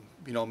bomb.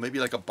 You know, maybe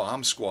like a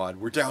bomb squad.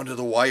 We're down to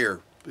the wire.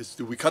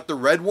 Do we cut the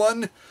red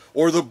one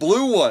or the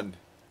blue one?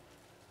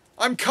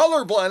 I'm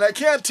colorblind. I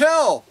can't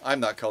tell. I'm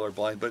not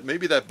colorblind, but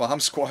maybe that bomb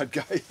squad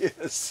guy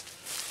is.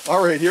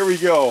 All right, here we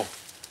go.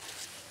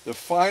 The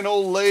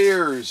final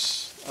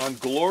layers on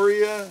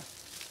Gloria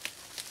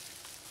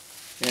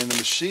and the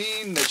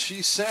machine that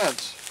she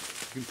sent.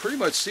 You can pretty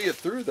much see it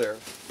through there.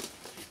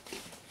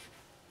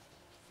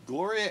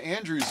 Gloria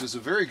Andrews is a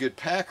very good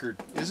packer,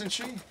 isn't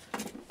she?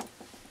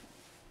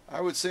 I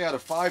would say out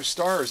of 5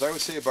 stars, I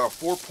would say about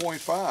 4.5.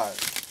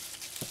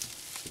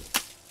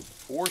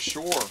 For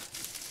sure.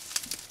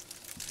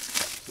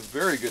 It's a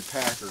very good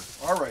packer.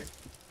 All right.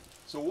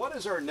 So what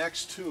is our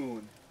next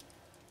tune?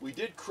 We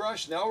did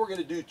Crush. Now we're going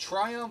to do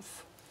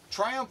Triumph.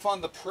 Triumph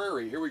on the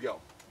Prairie. Here we go.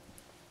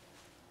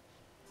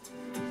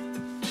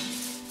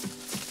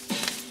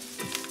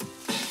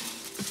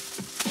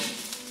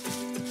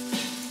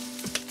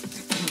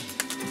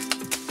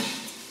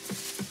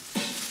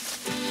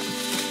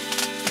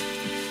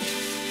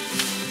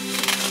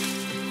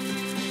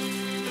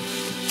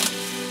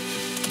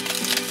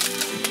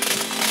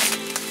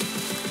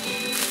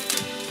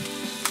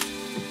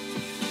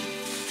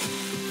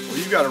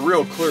 You've got a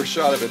real clear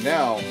shot of it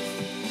now.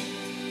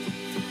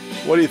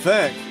 What do you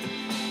think?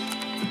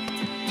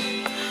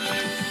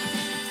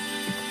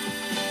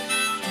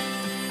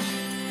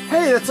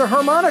 Hey, that's a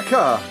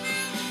harmonica.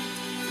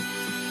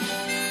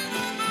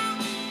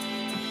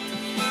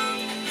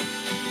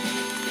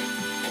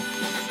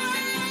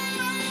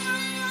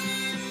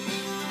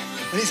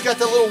 And he's got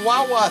the little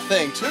wah-wah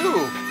thing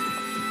too.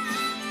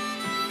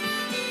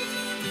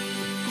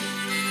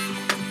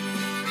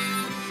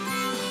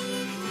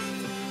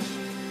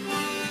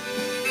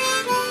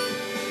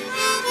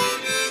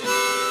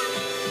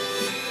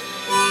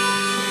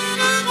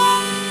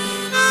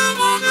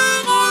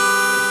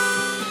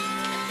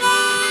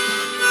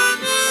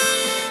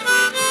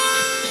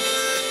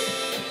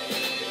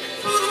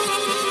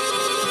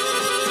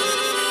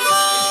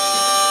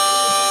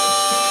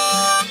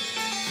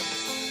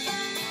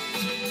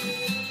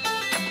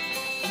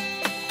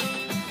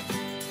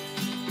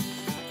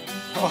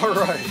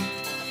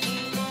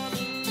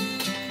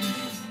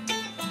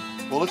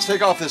 Well, let's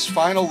take off this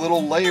final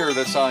little layer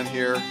that's on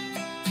here,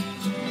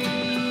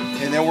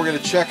 and then we're going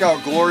to check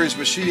out Gloria's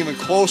machine even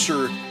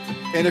closer.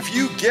 And if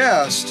you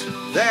guessed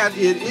that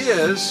it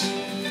is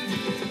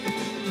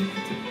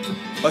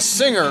a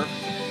Singer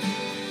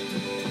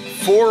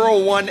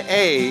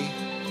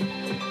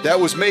 401A that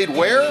was made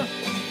where?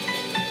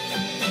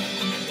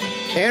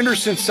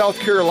 Anderson, South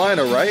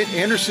Carolina, right?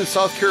 Anderson,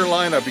 South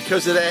Carolina,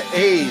 because of that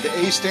A.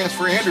 The A stands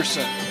for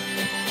Anderson.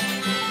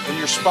 And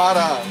you're spot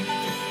on.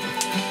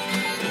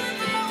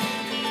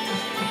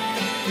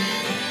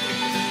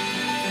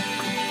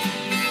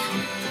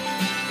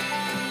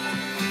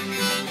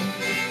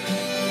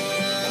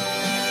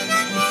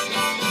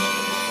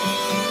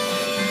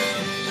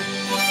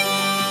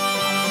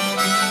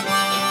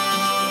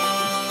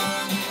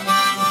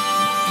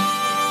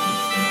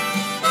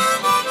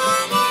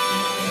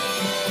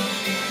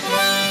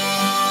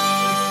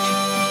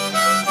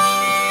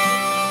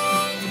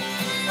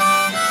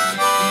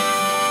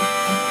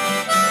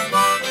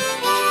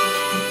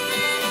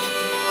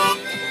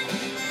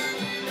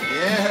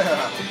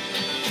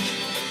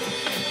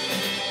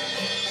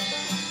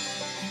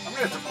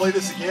 Play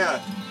this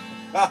again.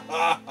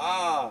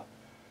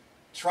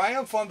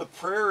 Triumph on the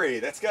Prairie.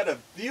 That's got a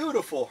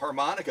beautiful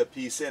harmonica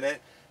piece in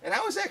it. And I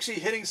was actually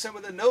hitting some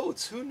of the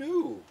notes. Who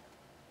knew?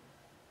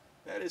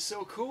 That is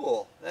so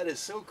cool. That is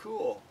so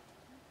cool.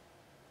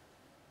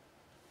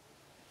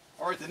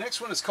 All right, the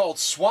next one is called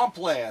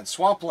Swampland.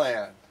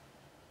 Swampland.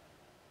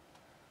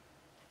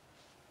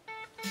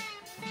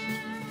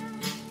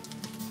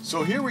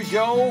 So here we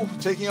go,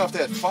 taking off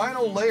that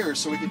final layer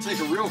so we can take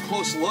a real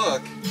close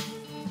look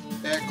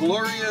at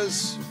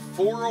Gloria's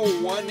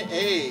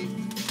 401A.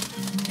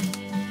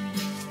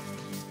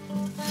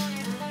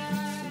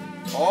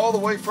 All the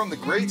way from the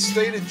great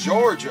state of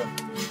Georgia.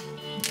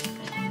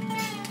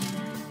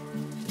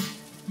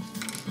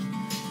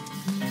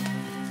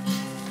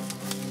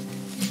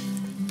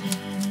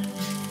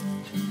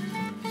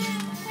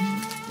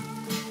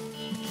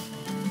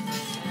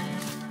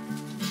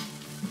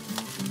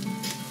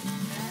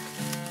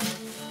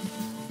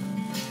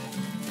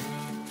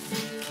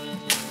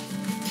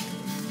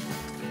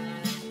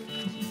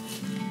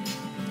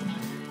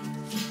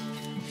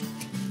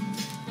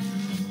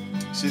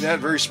 See that?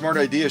 Very smart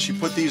idea. She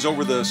put these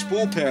over the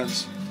spool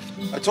pins.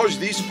 I told you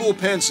these spool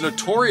pins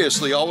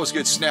notoriously always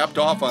get snapped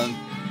off on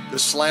the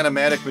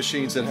Slant-O-Matic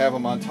machines that have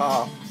them on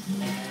top.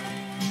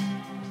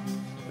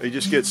 They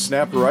just get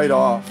snapped right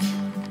off.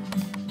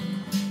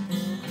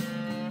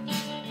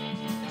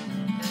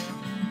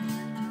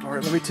 All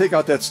right, let me take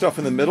out that stuff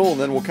in the middle and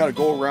then we'll kind of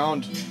go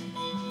around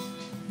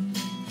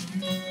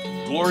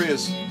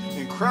Gloria's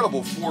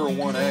incredible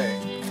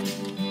 401A.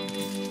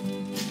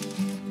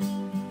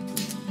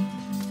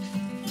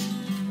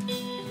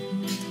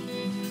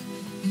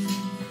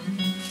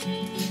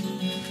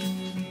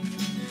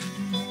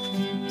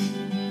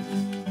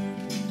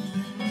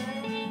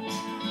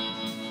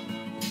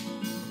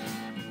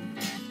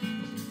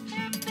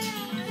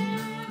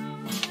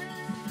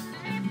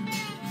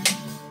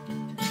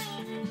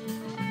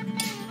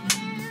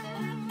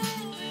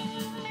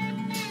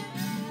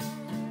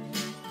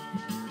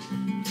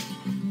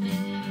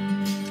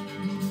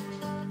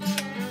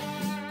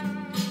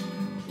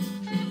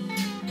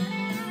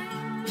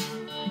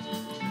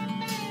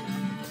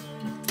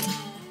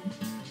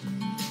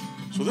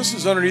 So this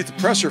is underneath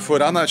the presser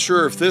foot. I'm not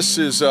sure if this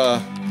is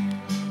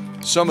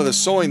some of the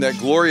sewing that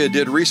Gloria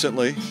did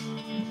recently.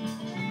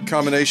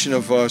 Combination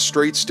of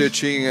straight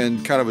stitching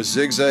and kind of a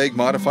zigzag,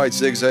 modified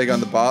zigzag on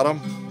the bottom.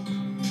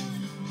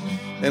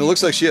 And it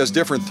looks like she has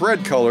different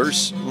thread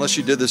colors, unless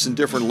she did this in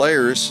different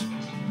layers.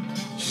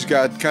 She's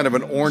got kind of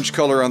an orange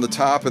color on the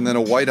top and then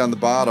a white on the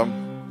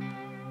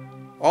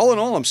bottom. All in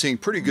all, I'm seeing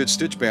pretty good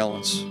stitch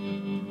balance.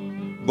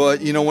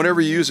 But you know,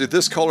 whenever you use it,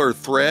 this color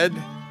thread,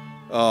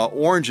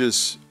 orange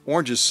is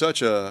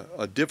such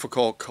a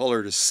difficult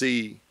color to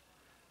see,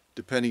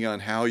 depending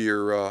on how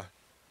you're,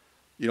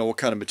 you know, what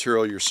kind of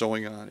material you're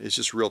sewing on. It's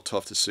just real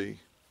tough to see.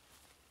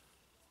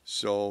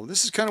 So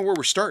this is kind of where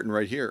we're starting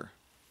right here.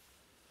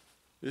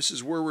 This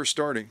is where we're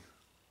starting.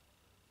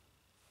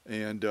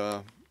 And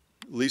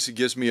Lisa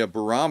gives me a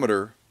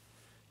barometer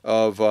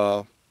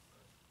of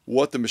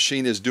what the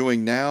machine is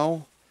doing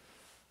now.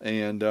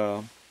 And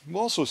we'll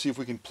also see if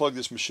we can plug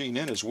this machine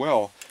in as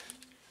well.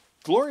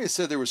 Gloria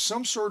said there was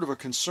some sort of a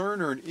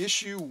concern or an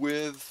issue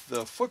with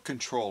the foot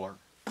controller.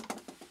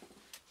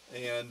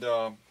 And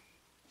I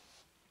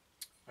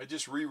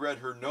just reread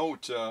her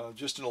note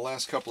just in the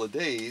last couple of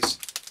days.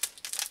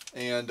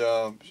 And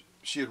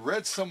she had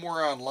read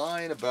somewhere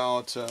online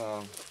about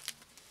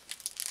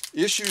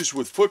issues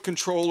with foot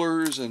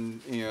controllers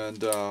and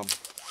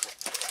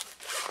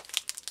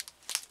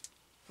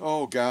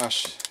oh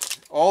gosh,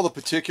 all the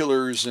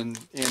particulars, and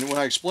when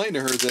I explained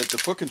to her that the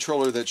foot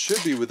controller that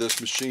should be with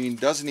this machine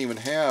doesn't even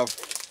have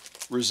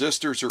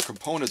resistors or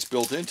components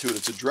built into it,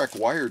 it's a direct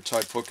wired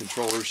type foot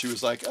controller, she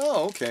was like,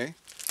 oh, okay.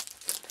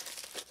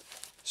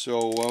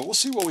 So we'll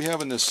see what we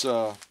have in this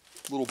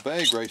little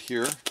bag right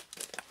here.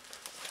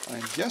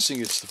 I'm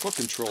guessing it's the foot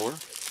controller.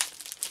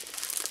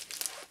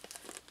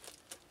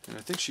 And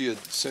I think she had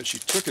said she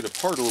took it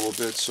apart a little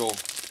bit, so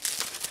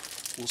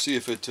we'll see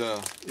if it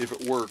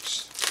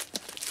works.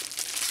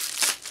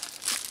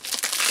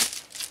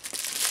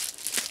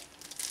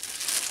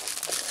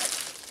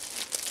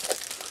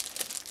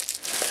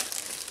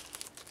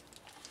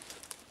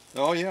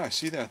 Oh yeah, I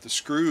see that. The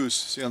screws,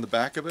 see on the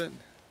back of it?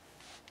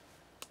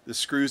 The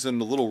screws and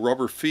the little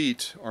rubber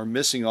feet are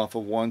missing off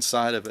of one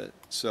side of it.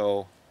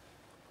 So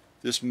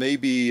this may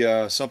be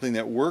something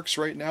that works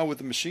right now with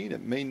the machine.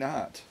 It may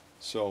not.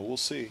 So we'll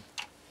see.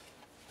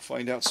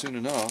 Find out soon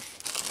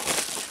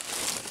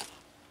enough.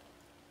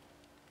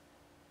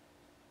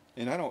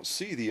 And I don't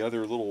see the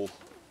other little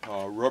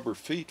rubber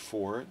feet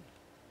for it,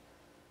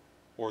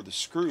 or the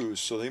screws,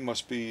 so they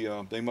must be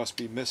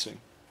missing.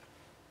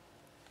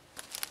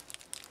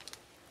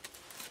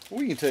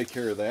 We can take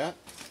care of that.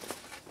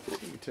 We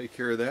can take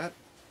care of that.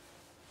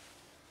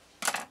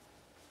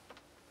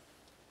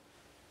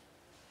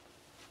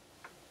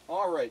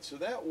 All right, so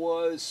that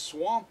was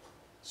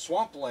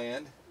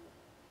Swampland,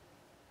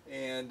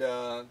 and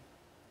a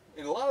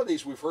lot of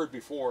these we've heard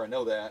before. I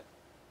know that.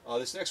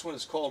 This next one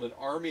is called An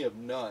Army of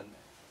None.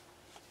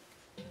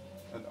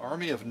 An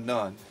Army of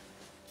None.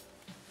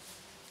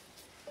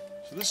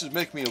 So this is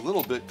making me a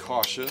little bit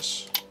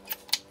cautious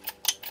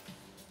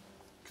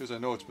because I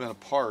know it's been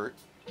apart.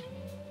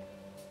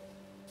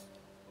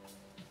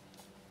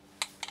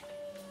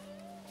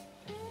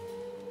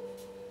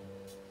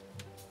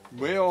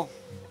 Well,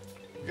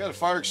 we got a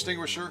fire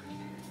extinguisher.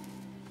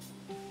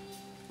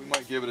 We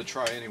might give it a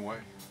try anyway.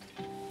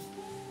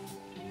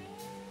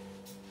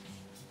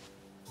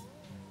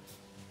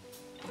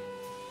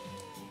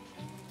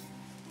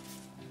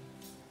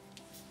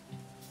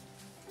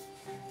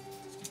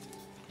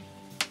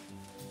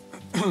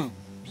 Just going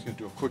to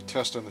do a quick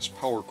test on this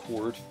power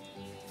cord.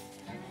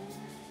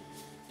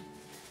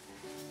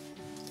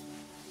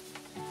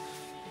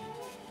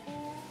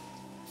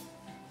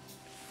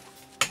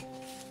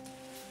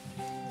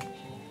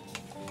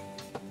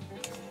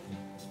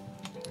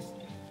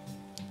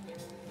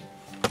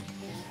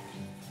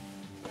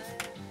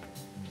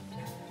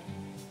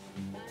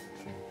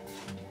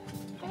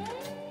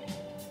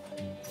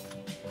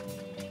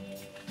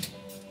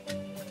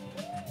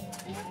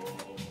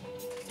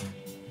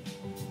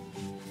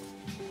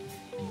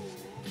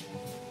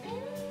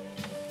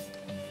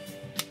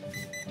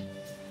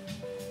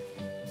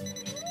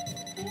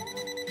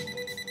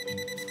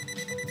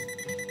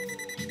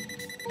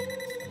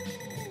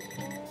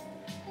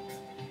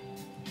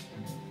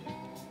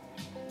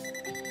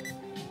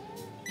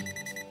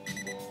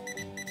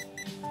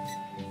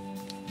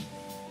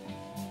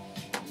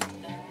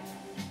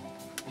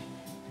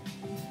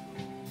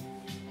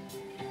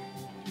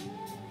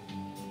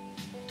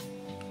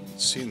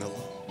 Seen the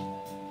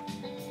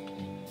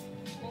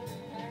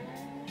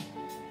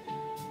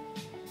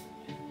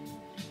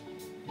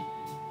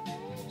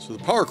so the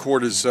power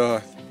cord is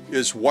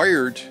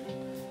wired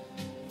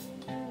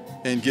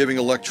and giving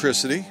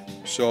electricity.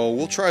 So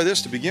we'll try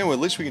this to begin with.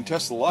 At least we can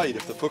test the light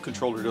if the foot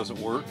controller doesn't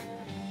work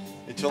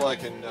until I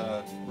can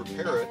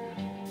repair it.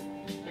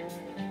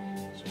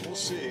 So we'll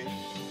see.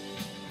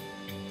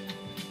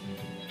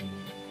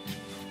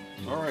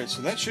 All right,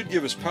 so that should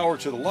give us power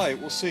to the light.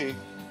 We'll see.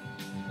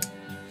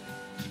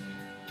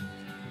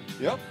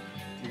 Yep,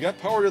 we got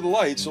power to the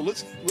light, so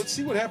let's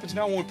see what happens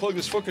now when we plug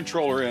this foot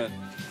controller in.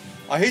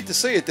 I hate to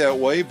say it that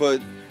way,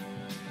 but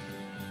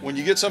when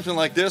you get something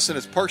like this and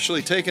it's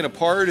partially taken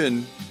apart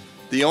and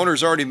the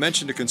owner's already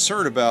mentioned a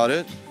concern about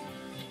it,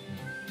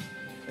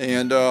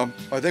 and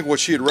I think what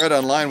she had read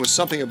online was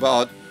something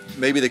about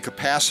maybe the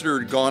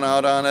capacitor had gone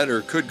out on it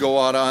or could go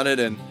out on it,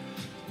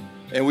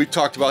 and we've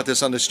talked about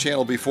this on this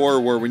channel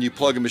before, where when you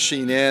plug a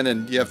machine in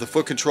and you have the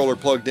foot controller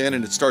plugged in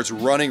and it starts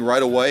running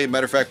right away.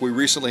 Matter of fact, we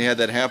recently had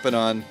that happen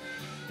on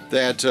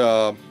that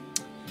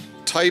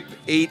Type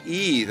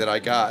 8E that I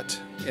got,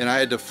 and I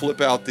had to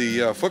flip out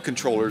the foot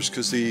controllers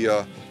because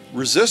the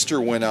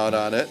resistor went out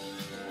on it.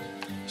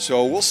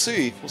 So we'll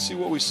see. We'll see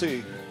what we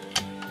see.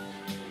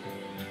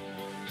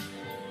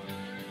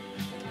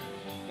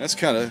 That's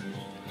kind of...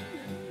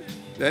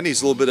 that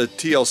needs a little bit of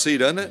TLC,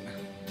 doesn't it?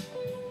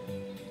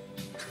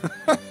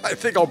 I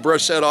think I'll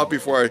brush that off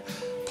before I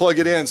plug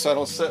it in so I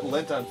don't set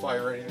lint on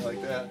fire or anything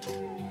like that.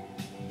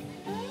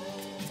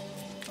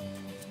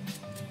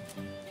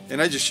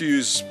 And I just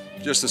use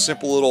just a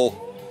simple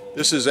little,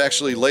 this is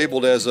actually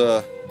labeled as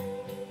a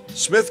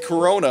Smith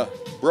Corona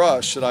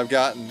brush that I've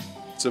gotten.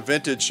 It's a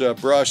vintage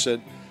brush that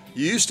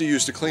you used to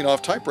use to clean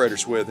off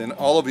typewriters with. And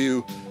all of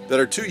you that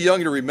are too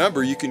young to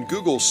remember, you can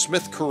Google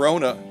Smith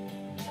Corona.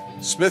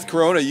 Smith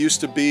Corona used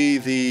to be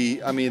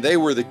they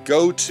were the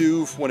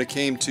go-to when it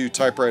came to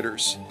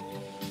typewriters.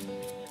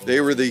 They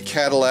were the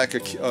Cadillac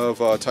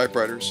of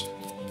typewriters.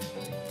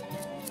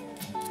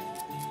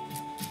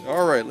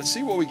 All right, let's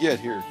see what we get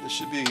here. This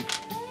should be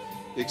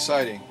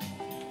exciting.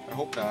 I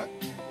hope not.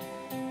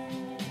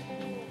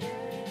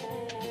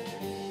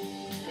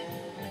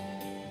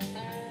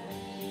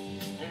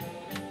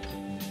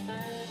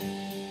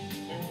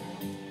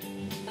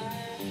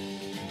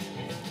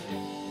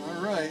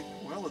 All right.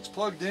 Well, it's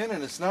plugged in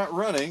and it's not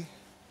running.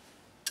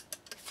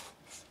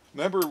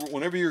 Remember,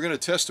 whenever you're going to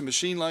test a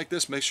machine like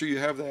this, make sure you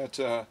have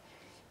that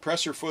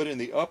presser foot in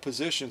the up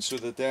position so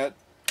that that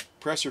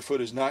presser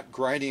foot is not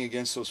grinding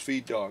against those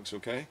feed dogs,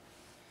 okay?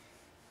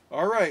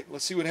 Alright,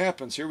 let's see what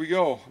happens. Here we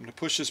go. I'm going to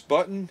push this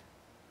button,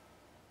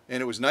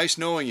 and it was nice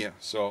knowing you,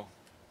 so...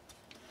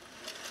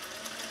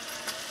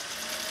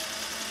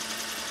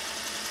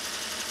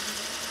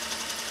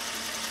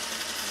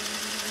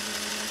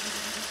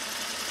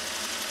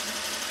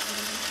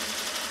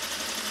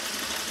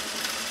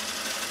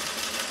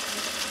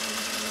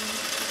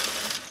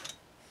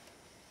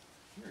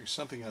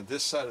 something on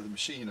this side of the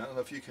machine. I don't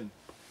know if you can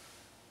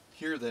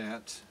hear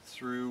that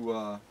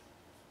through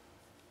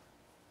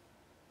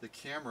the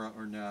camera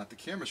or not. The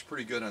camera's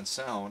pretty good on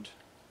sound.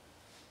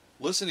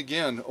 Listen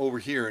again over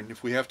here, and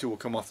if we have to, we'll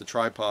come off the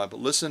tripod, but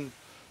listen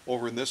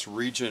over in this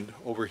region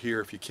over here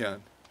if you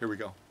can. Here we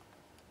go.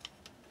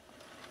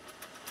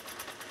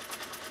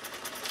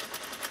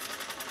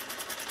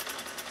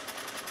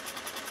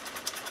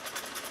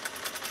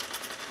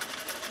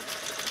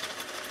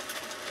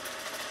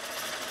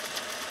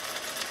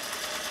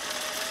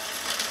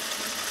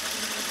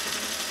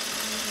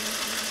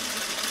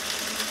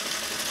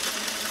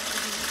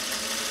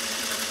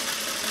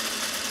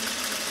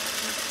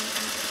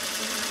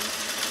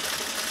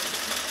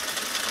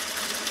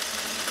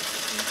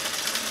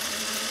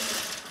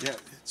 Yeah,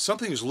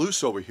 something's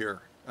loose over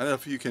here. I don't know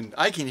if you can,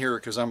 I can hear it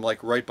because I'm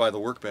like right by the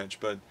workbench,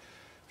 but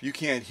if you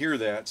can't hear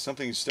that,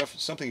 something's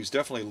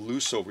definitely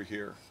loose over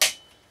here.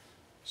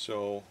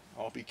 So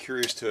I'll be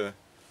curious to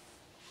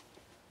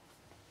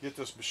get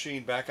this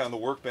machine back on the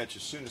workbench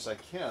as soon as I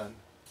can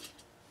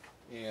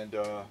and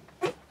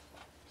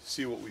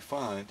see what we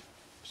find.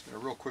 Just going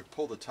to real quick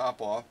pull the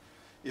top off.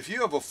 If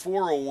you have a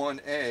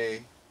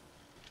 401A,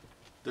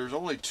 there's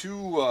only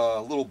two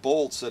little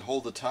bolts that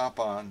hold the top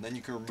on. Then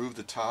you can remove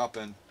the top,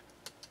 and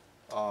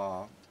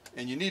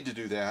you need to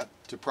do that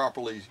to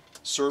properly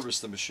service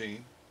the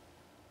machine.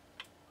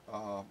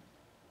 But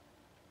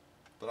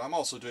I'm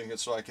also doing it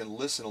so I can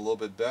listen a little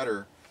bit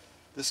better.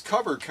 This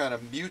cover kind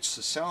of mutes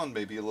the sound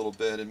maybe a little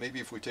bit, and maybe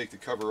if we take the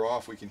cover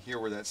off, we can hear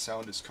where that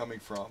sound is coming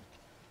from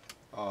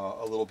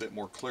a little bit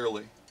more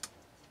clearly.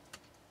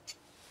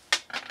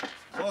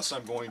 Plus,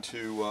 I'm going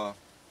to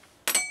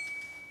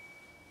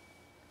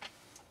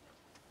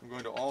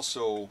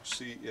also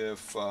see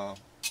if hold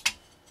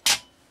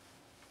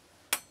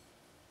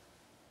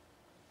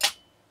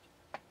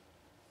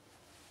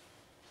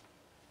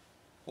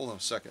on a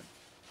second.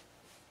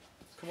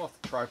 Let's come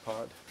off the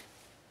tripod.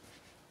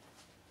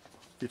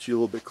 Get you a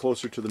little bit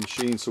closer to the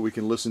machine so we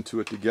can listen to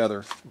it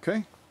together.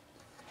 Okay?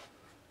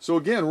 So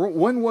again,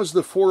 when was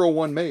the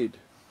 401 made?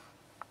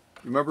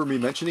 You remember me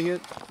mentioning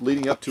it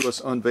leading up to us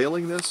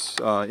unveiling this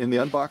in the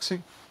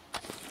unboxing?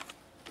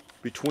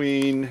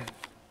 Between,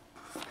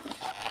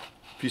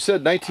 if you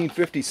said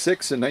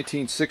 1956 and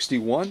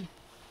 1961,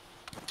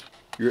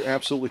 you're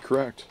absolutely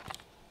correct.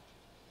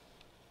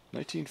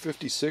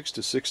 1956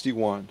 to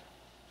 61.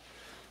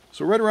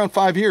 So right around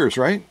 5 years,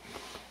 right?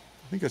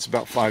 I think that's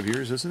about 5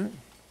 years, isn't it?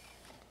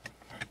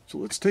 So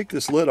let's take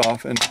this lid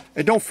off, and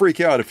don't freak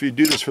out if you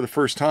do this for the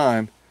first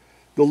time.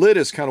 The lid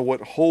is kind of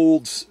what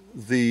holds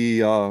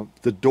the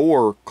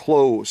door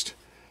closed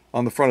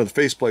on the front of the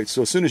faceplate.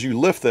 So as soon as you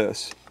lift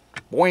this,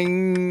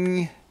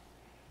 boing,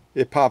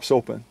 it pops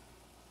open.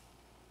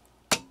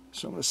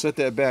 So I'm going to set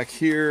that back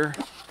here.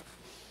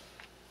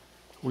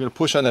 We're going to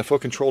push on that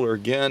foot controller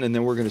again, and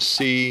then we're going to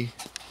see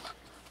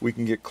if we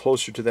can get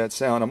closer to that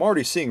sound. I'm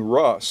already seeing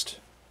rust.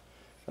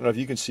 I don't know if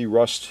you can see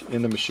rust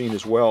in the machine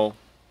as well.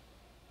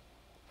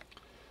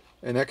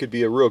 And that could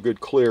be a real good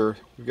clear.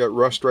 We've got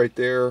rust right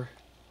there,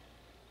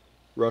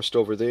 rust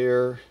over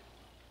there,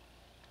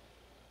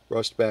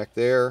 rust back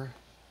there,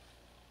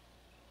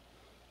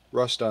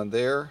 rust on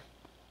there,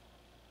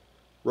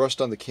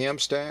 rust on the cam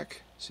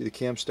stack. See the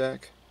cam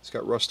stack? It's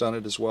got rust on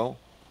it as well.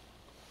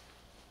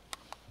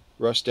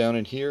 Rust down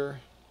in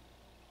here.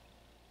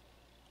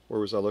 Where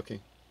was I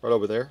looking? Right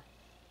over there.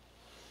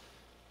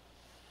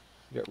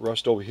 You got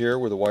rust over here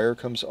where the wire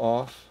comes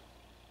off.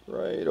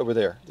 Right over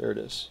there. There it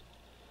is.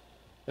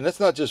 And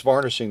that's not just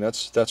varnishing,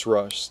 that's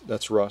rust.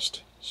 That's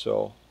rust.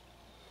 So,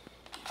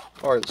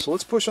 all right, so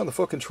let's push on the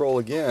foot control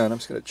again. I'm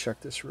just going to check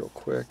this real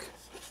quick.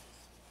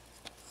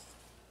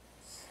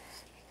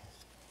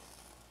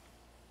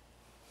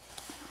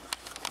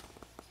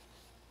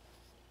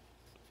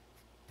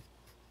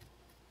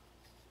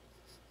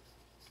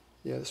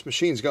 Yeah, this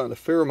machine's gotten a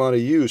fair amount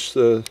of use.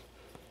 The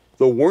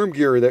worm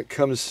gear that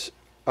comes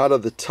out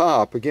of the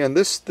top, again,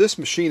 this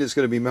machine is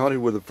going to be mounted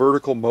with a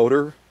vertical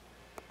motor.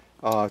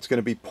 It's going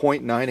to be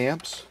 0.9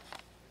 amps,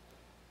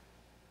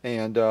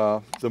 and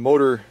the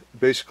motor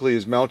basically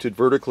is mounted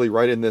vertically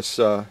right in this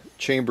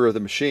chamber of the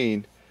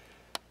machine,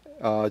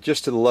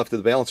 just to the left of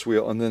the balance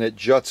wheel, and then it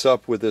juts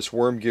up with this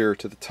worm gear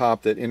to the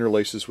top that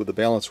interlaces with the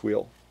balance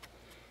wheel.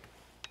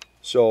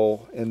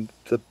 So, and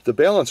the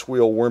balance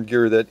wheel worm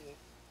gear that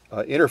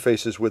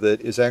interfaces with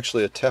it is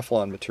actually a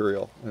Teflon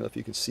material. I don't know if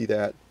you can see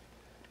that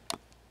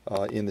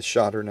in the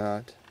shot or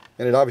not,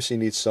 and it obviously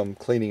needs some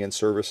cleaning and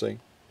servicing.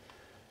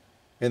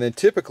 And then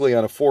typically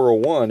on a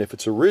 401, if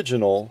it's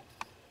original,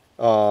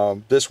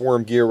 this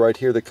worm gear right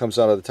here that comes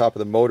out of the top of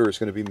the motor is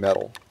going to be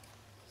metal.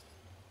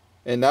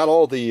 And not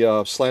all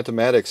the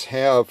Slant-O-Matics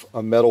have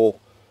a metal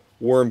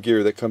worm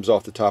gear that comes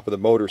off the top of the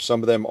motor.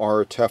 Some of them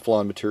are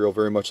Teflon material,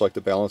 very much like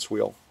the balance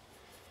wheel.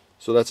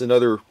 So that's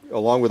another,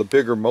 along with a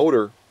bigger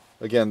motor.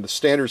 Again, the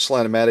standard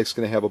Slant-O-Matic is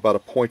going to have about a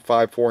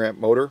 0.54 amp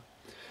motor.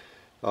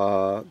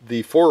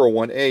 The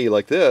 401A,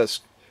 like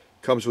this,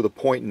 comes with a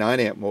 0.9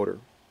 amp motor.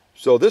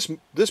 So this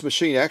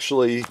machine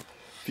actually,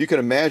 if you can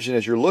imagine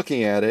as you're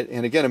looking at it,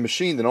 and again a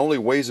machine that only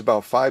weighs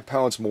about 5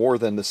 pounds more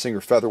than the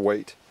Singer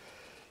Featherweight.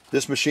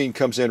 This machine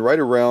comes in right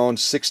around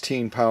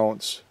 16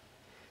 pounds.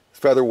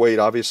 Featherweight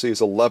obviously is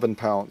 11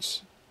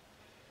 pounds.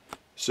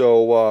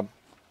 So,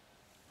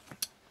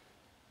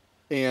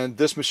 and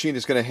this machine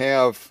is going to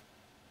have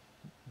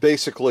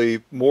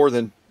basically more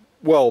than,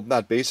 well,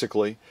 not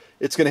basically,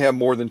 it's going to have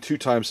more than 2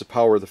 times the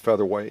power of the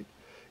Featherweight.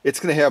 It's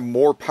going to have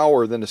more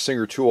power than the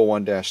Singer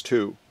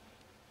 201-2.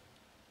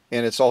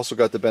 And it's also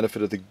got the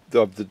benefit of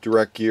the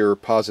direct gear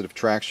positive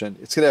traction.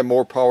 It's going to have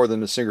more power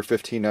than the Singer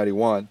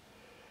 1591.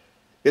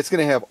 It's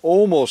going to have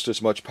almost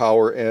as much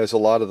power as a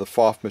lot of the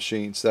FOF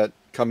machines that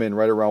come in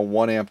right around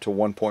 1 amp to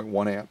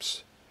 1.1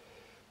 amps.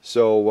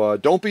 So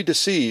don't be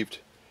deceived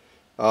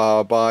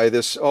by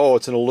this, oh,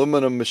 it's an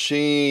aluminum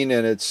machine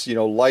and it's, you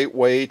know,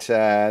 lightweight.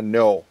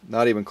 No,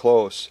 not even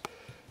close.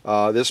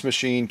 This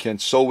machine can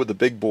sew with the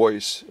big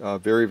boys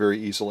very, very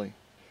easily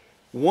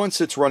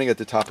once it's running at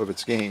the top of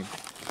its game.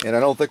 And I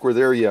don't think we're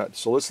there yet.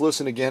 So let's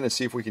listen again and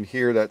see if we can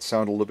hear that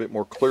sound a little bit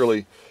more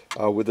clearly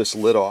with this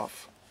lid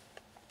off.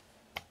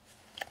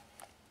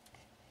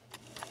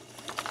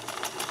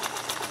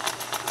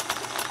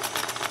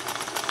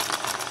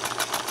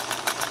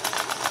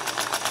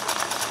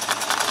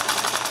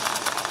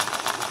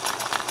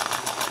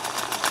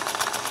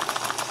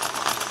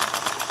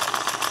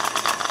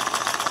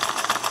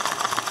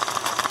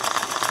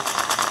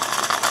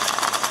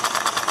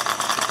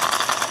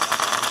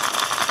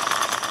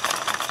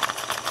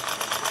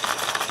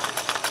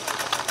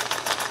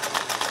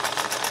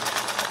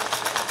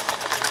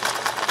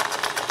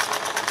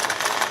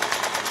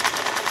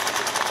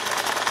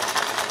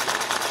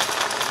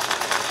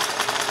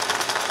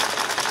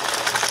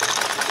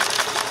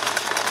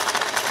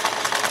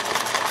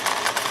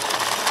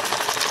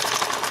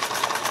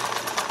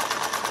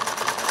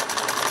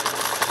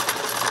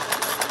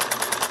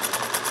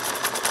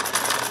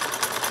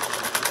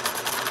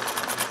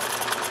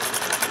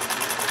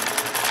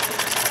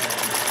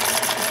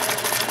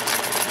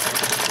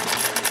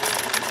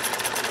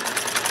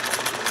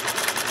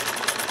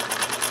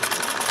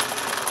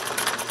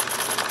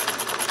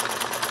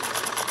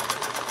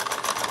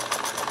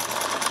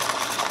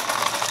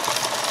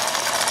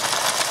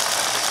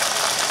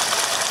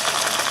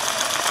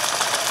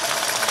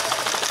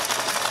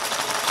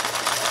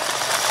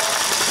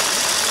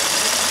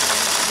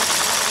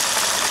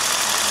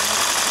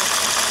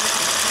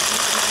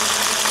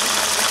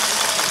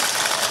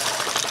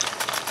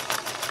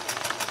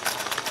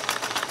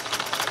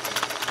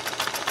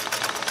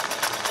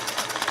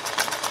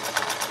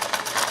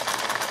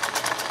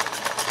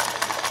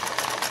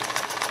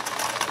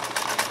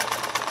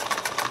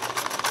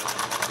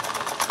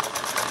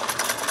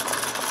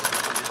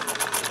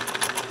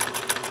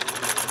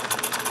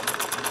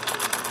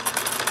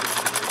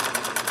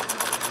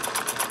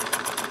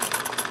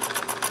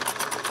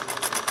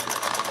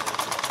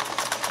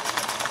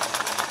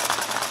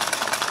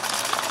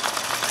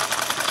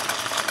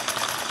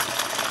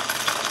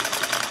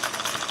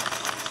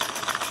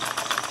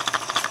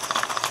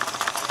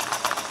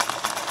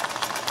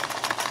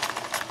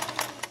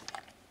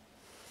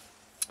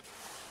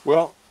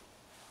 Well,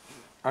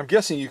 I'm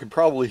guessing you can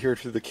probably hear it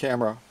through the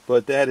camera,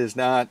 but that is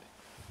not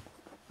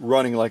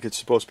running like it's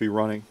supposed to be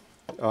running.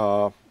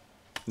 Not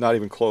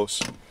even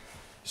close.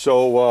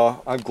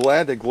 So I'm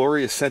glad that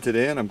Gloria sent it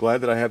in. I'm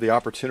glad that I have the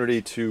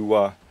opportunity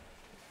to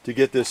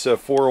get this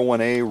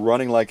 401A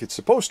running like it's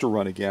supposed to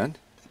run again,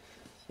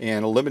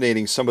 and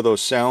eliminating some of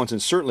those sounds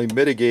and certainly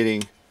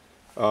mitigating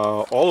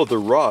all of the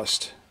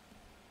rust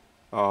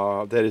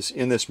that is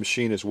in this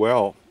machine as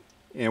well.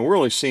 And we're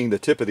only seeing the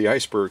tip of the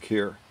iceberg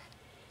here.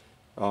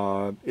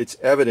 It's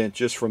evident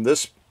just from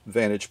this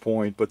vantage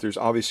point, but there's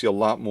obviously a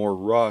lot more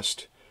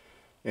rust,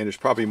 and there's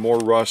probably more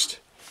rust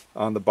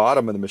on the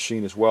bottom of the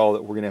machine as well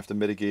that we're going to have to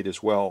mitigate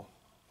as well.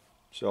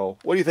 So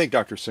what do you think,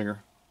 Dr.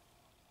 Singer?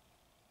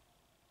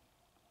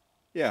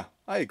 Yeah,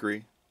 I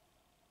agree.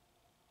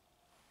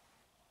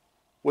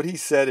 What he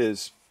said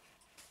is,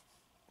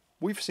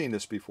 we've seen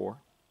this before.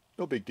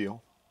 No big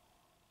deal.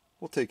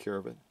 We'll take care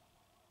of it.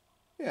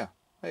 Yeah,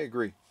 I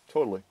agree.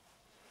 Totally.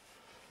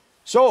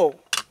 So,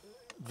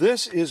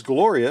 this is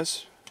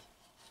Gloria's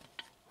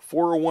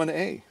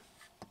 401A.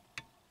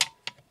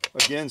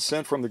 Again,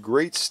 sent from the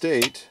great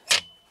state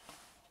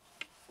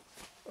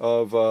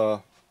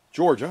of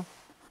Georgia.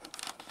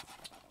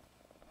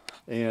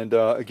 And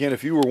again,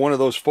 if you were one of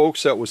those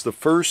folks that was the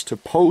first to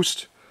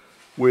post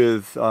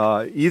with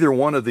either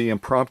one of the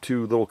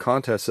impromptu little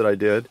contests that I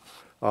did,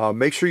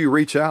 make sure you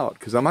reach out,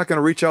 because I'm not going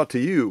to reach out to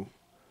you.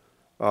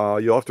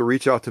 you'll have to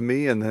reach out to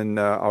me, and then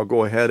I'll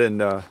go ahead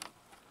and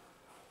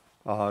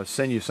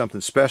send you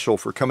something special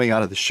for coming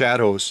out of the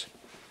shadows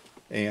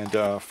and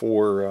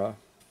for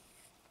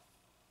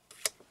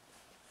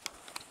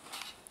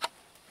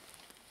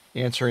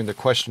answering the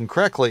question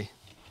correctly.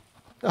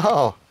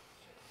 Oh,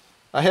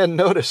 I hadn't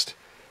noticed.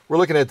 We're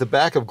looking at the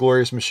back of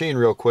Gloria's machine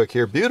real quick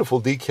here.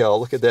 Beautiful decal.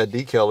 Look at that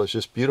decal. It's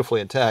just beautifully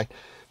intact.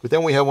 But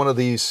then we have one of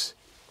these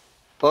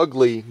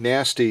ugly,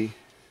 nasty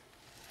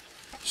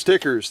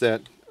stickers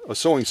that a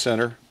sewing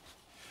center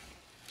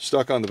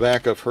stuck on the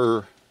back of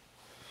her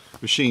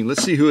machine.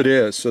 Let's see who it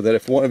is, so that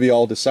if one of you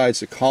all decides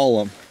to call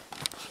them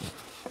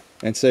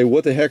and say,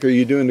 what the heck are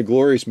you doing to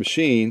Gloria's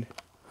machine,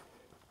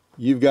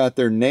 you've got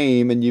their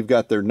name and you've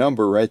got their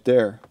number right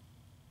there.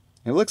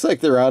 It looks like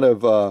they're out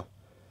of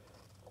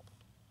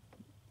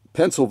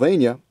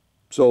Pennsylvania,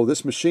 so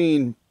this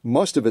machine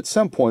must have at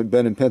some point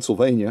been in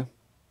Pennsylvania.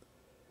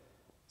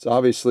 It's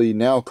obviously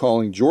now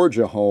calling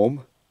Georgia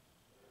home.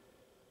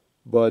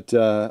 But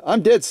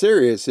I'm dead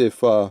serious.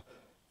 If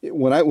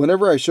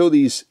whenever I show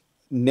these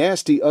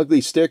nasty,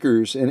 ugly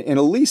stickers, and at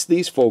least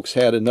these folks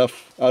had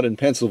enough out in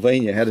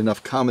Pennsylvania, had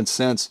enough common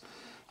sense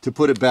to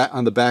put it back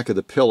on the back of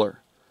the pillar.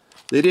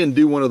 They didn't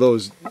do one of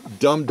those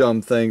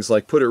dumb things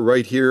like put it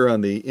right here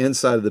on the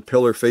inside of the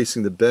pillar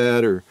facing the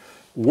bed, or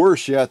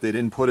worse yet, they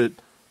didn't put it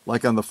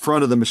like on the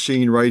front of the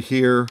machine right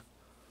here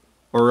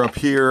or up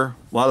here.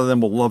 A lot of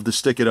them will love to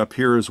stick it up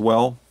here as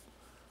well.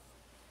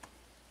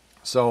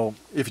 So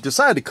if you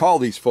decide to call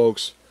these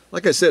folks,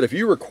 like I said, if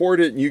you record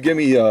it and you give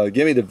me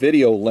the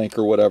video link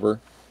or whatever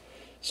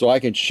so I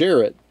can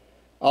share it,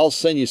 I'll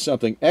send you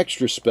something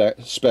extra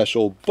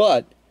special.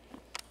 But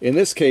in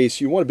this case,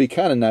 you want to be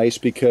kind of nice,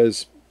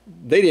 because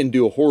they didn't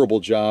do a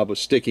horrible job of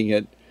sticking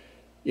it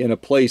in a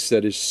place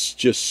that is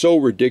just so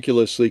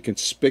ridiculously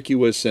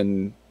conspicuous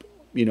and,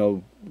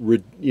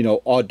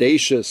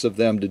 audacious of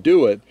them to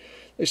do it.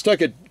 They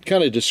stuck it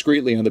kind of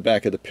discreetly on the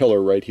back of the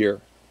pillar right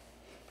here.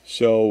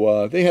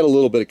 So they had a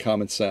little bit of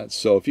common sense.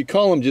 So if you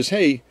call them, just,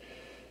 hey,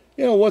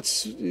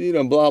 what's,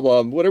 blah,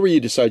 blah, whatever you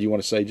decide you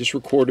want to say, just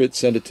record it,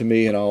 send it to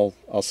me, and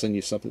I'll send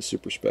you something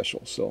super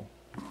special. So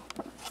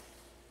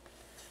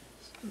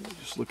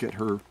just look at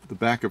the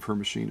back of her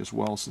machine as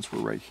well, since we're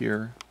right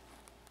here.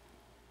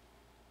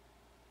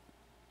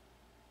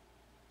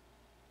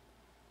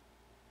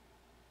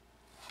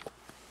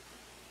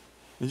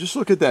 And just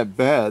look at that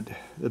bed.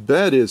 The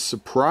bed is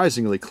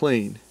surprisingly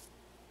clean.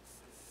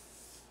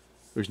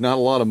 There's not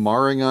a lot of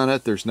marring on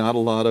it. There's not a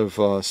lot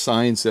of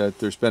signs that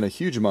there's been a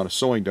huge amount of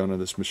sewing done on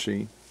this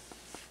machine.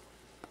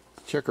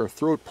 Check our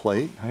throat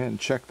plate. I hadn't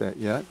checked that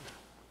yet.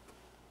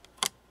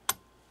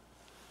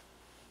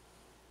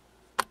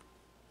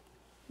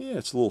 Yeah,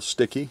 it's a little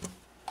sticky.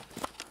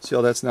 See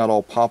how that's not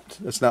all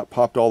popped? That's not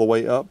popped all the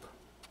way up.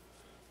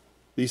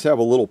 These have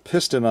a little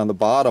piston on the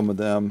bottom of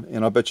them,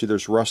 and I'll bet you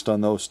there's rust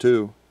on those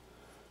too,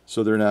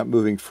 so they're not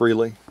moving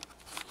freely.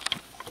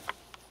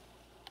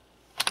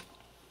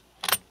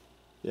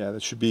 Yeah,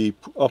 that should be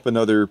up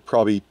another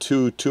probably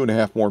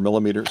 2.5 more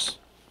millimeters.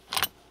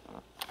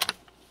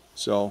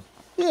 So,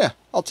 yeah,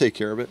 I'll take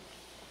care of it.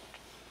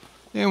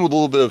 And with a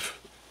little bit of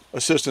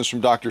assistance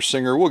from Dr.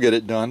 Singer, we'll get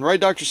it done.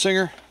 Right, Dr.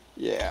 Singer?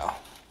 Yeah.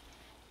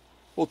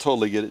 We'll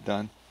totally get it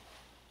done.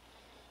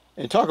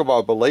 And talk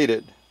about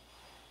belated.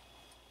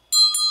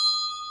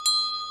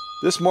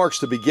 This marks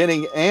the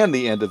beginning and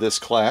the end of this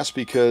class,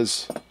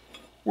 because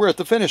we're at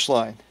the finish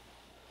line.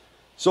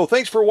 So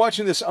thanks for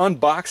watching this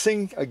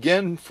unboxing,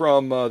 again,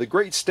 from the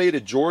great state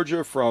of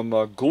Georgia, from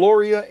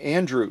Gloria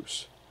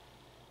Andrews.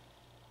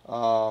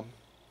 And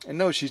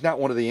no, she's not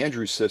one of the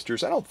Andrews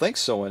sisters. I don't think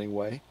so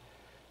anyway.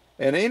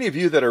 And any of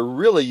you that are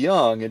really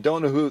young and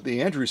don't know who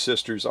the Andrews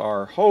sisters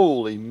are,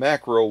 holy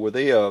mackerel,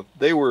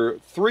 they were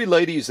three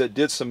ladies that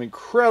did some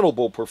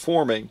incredible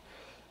performing.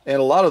 And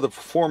a lot of the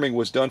performing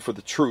was done for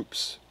the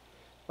troops.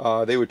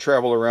 They would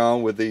travel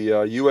around with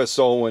the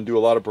USO and do a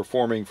lot of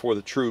performing for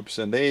the troops.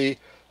 And they...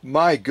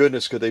 my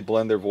goodness, could they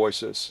blend their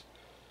voices.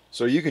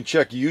 So you can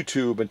check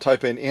YouTube and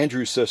type in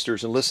Andrews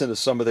Sisters and listen to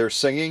some of their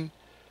singing.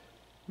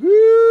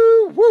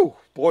 Woo, woo,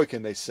 boy,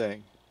 can they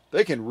sing.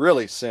 They can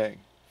really sing.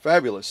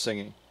 Fabulous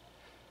singing.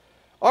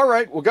 All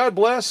right, well, God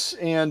bless.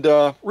 And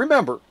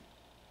remember,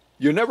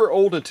 you're never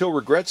old until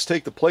regrets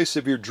take the place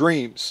of your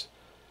dreams.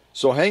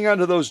 So hang on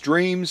to those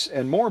dreams.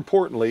 And more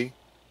importantly,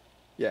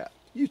 yeah,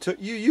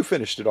 you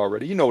finished it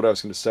already. You know what I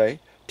was going to say.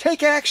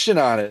 Take action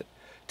on it.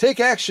 Take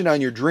action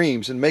on your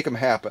dreams and make them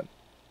happen,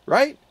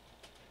 right?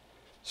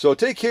 So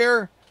take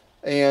care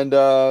and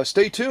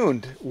stay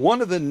tuned.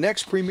 One of the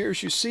next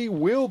premieres you see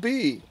will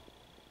be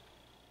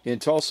in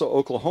Tulsa,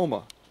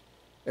 Oklahoma,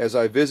 as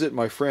I visit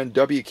my friend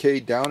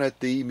WK down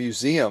at the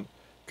museum,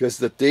 because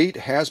the date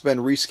has been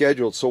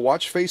rescheduled. So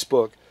watch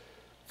Facebook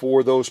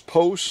for those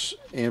posts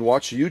and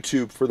watch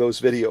YouTube for those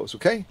videos,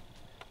 okay?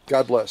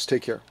 God bless.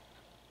 Take care.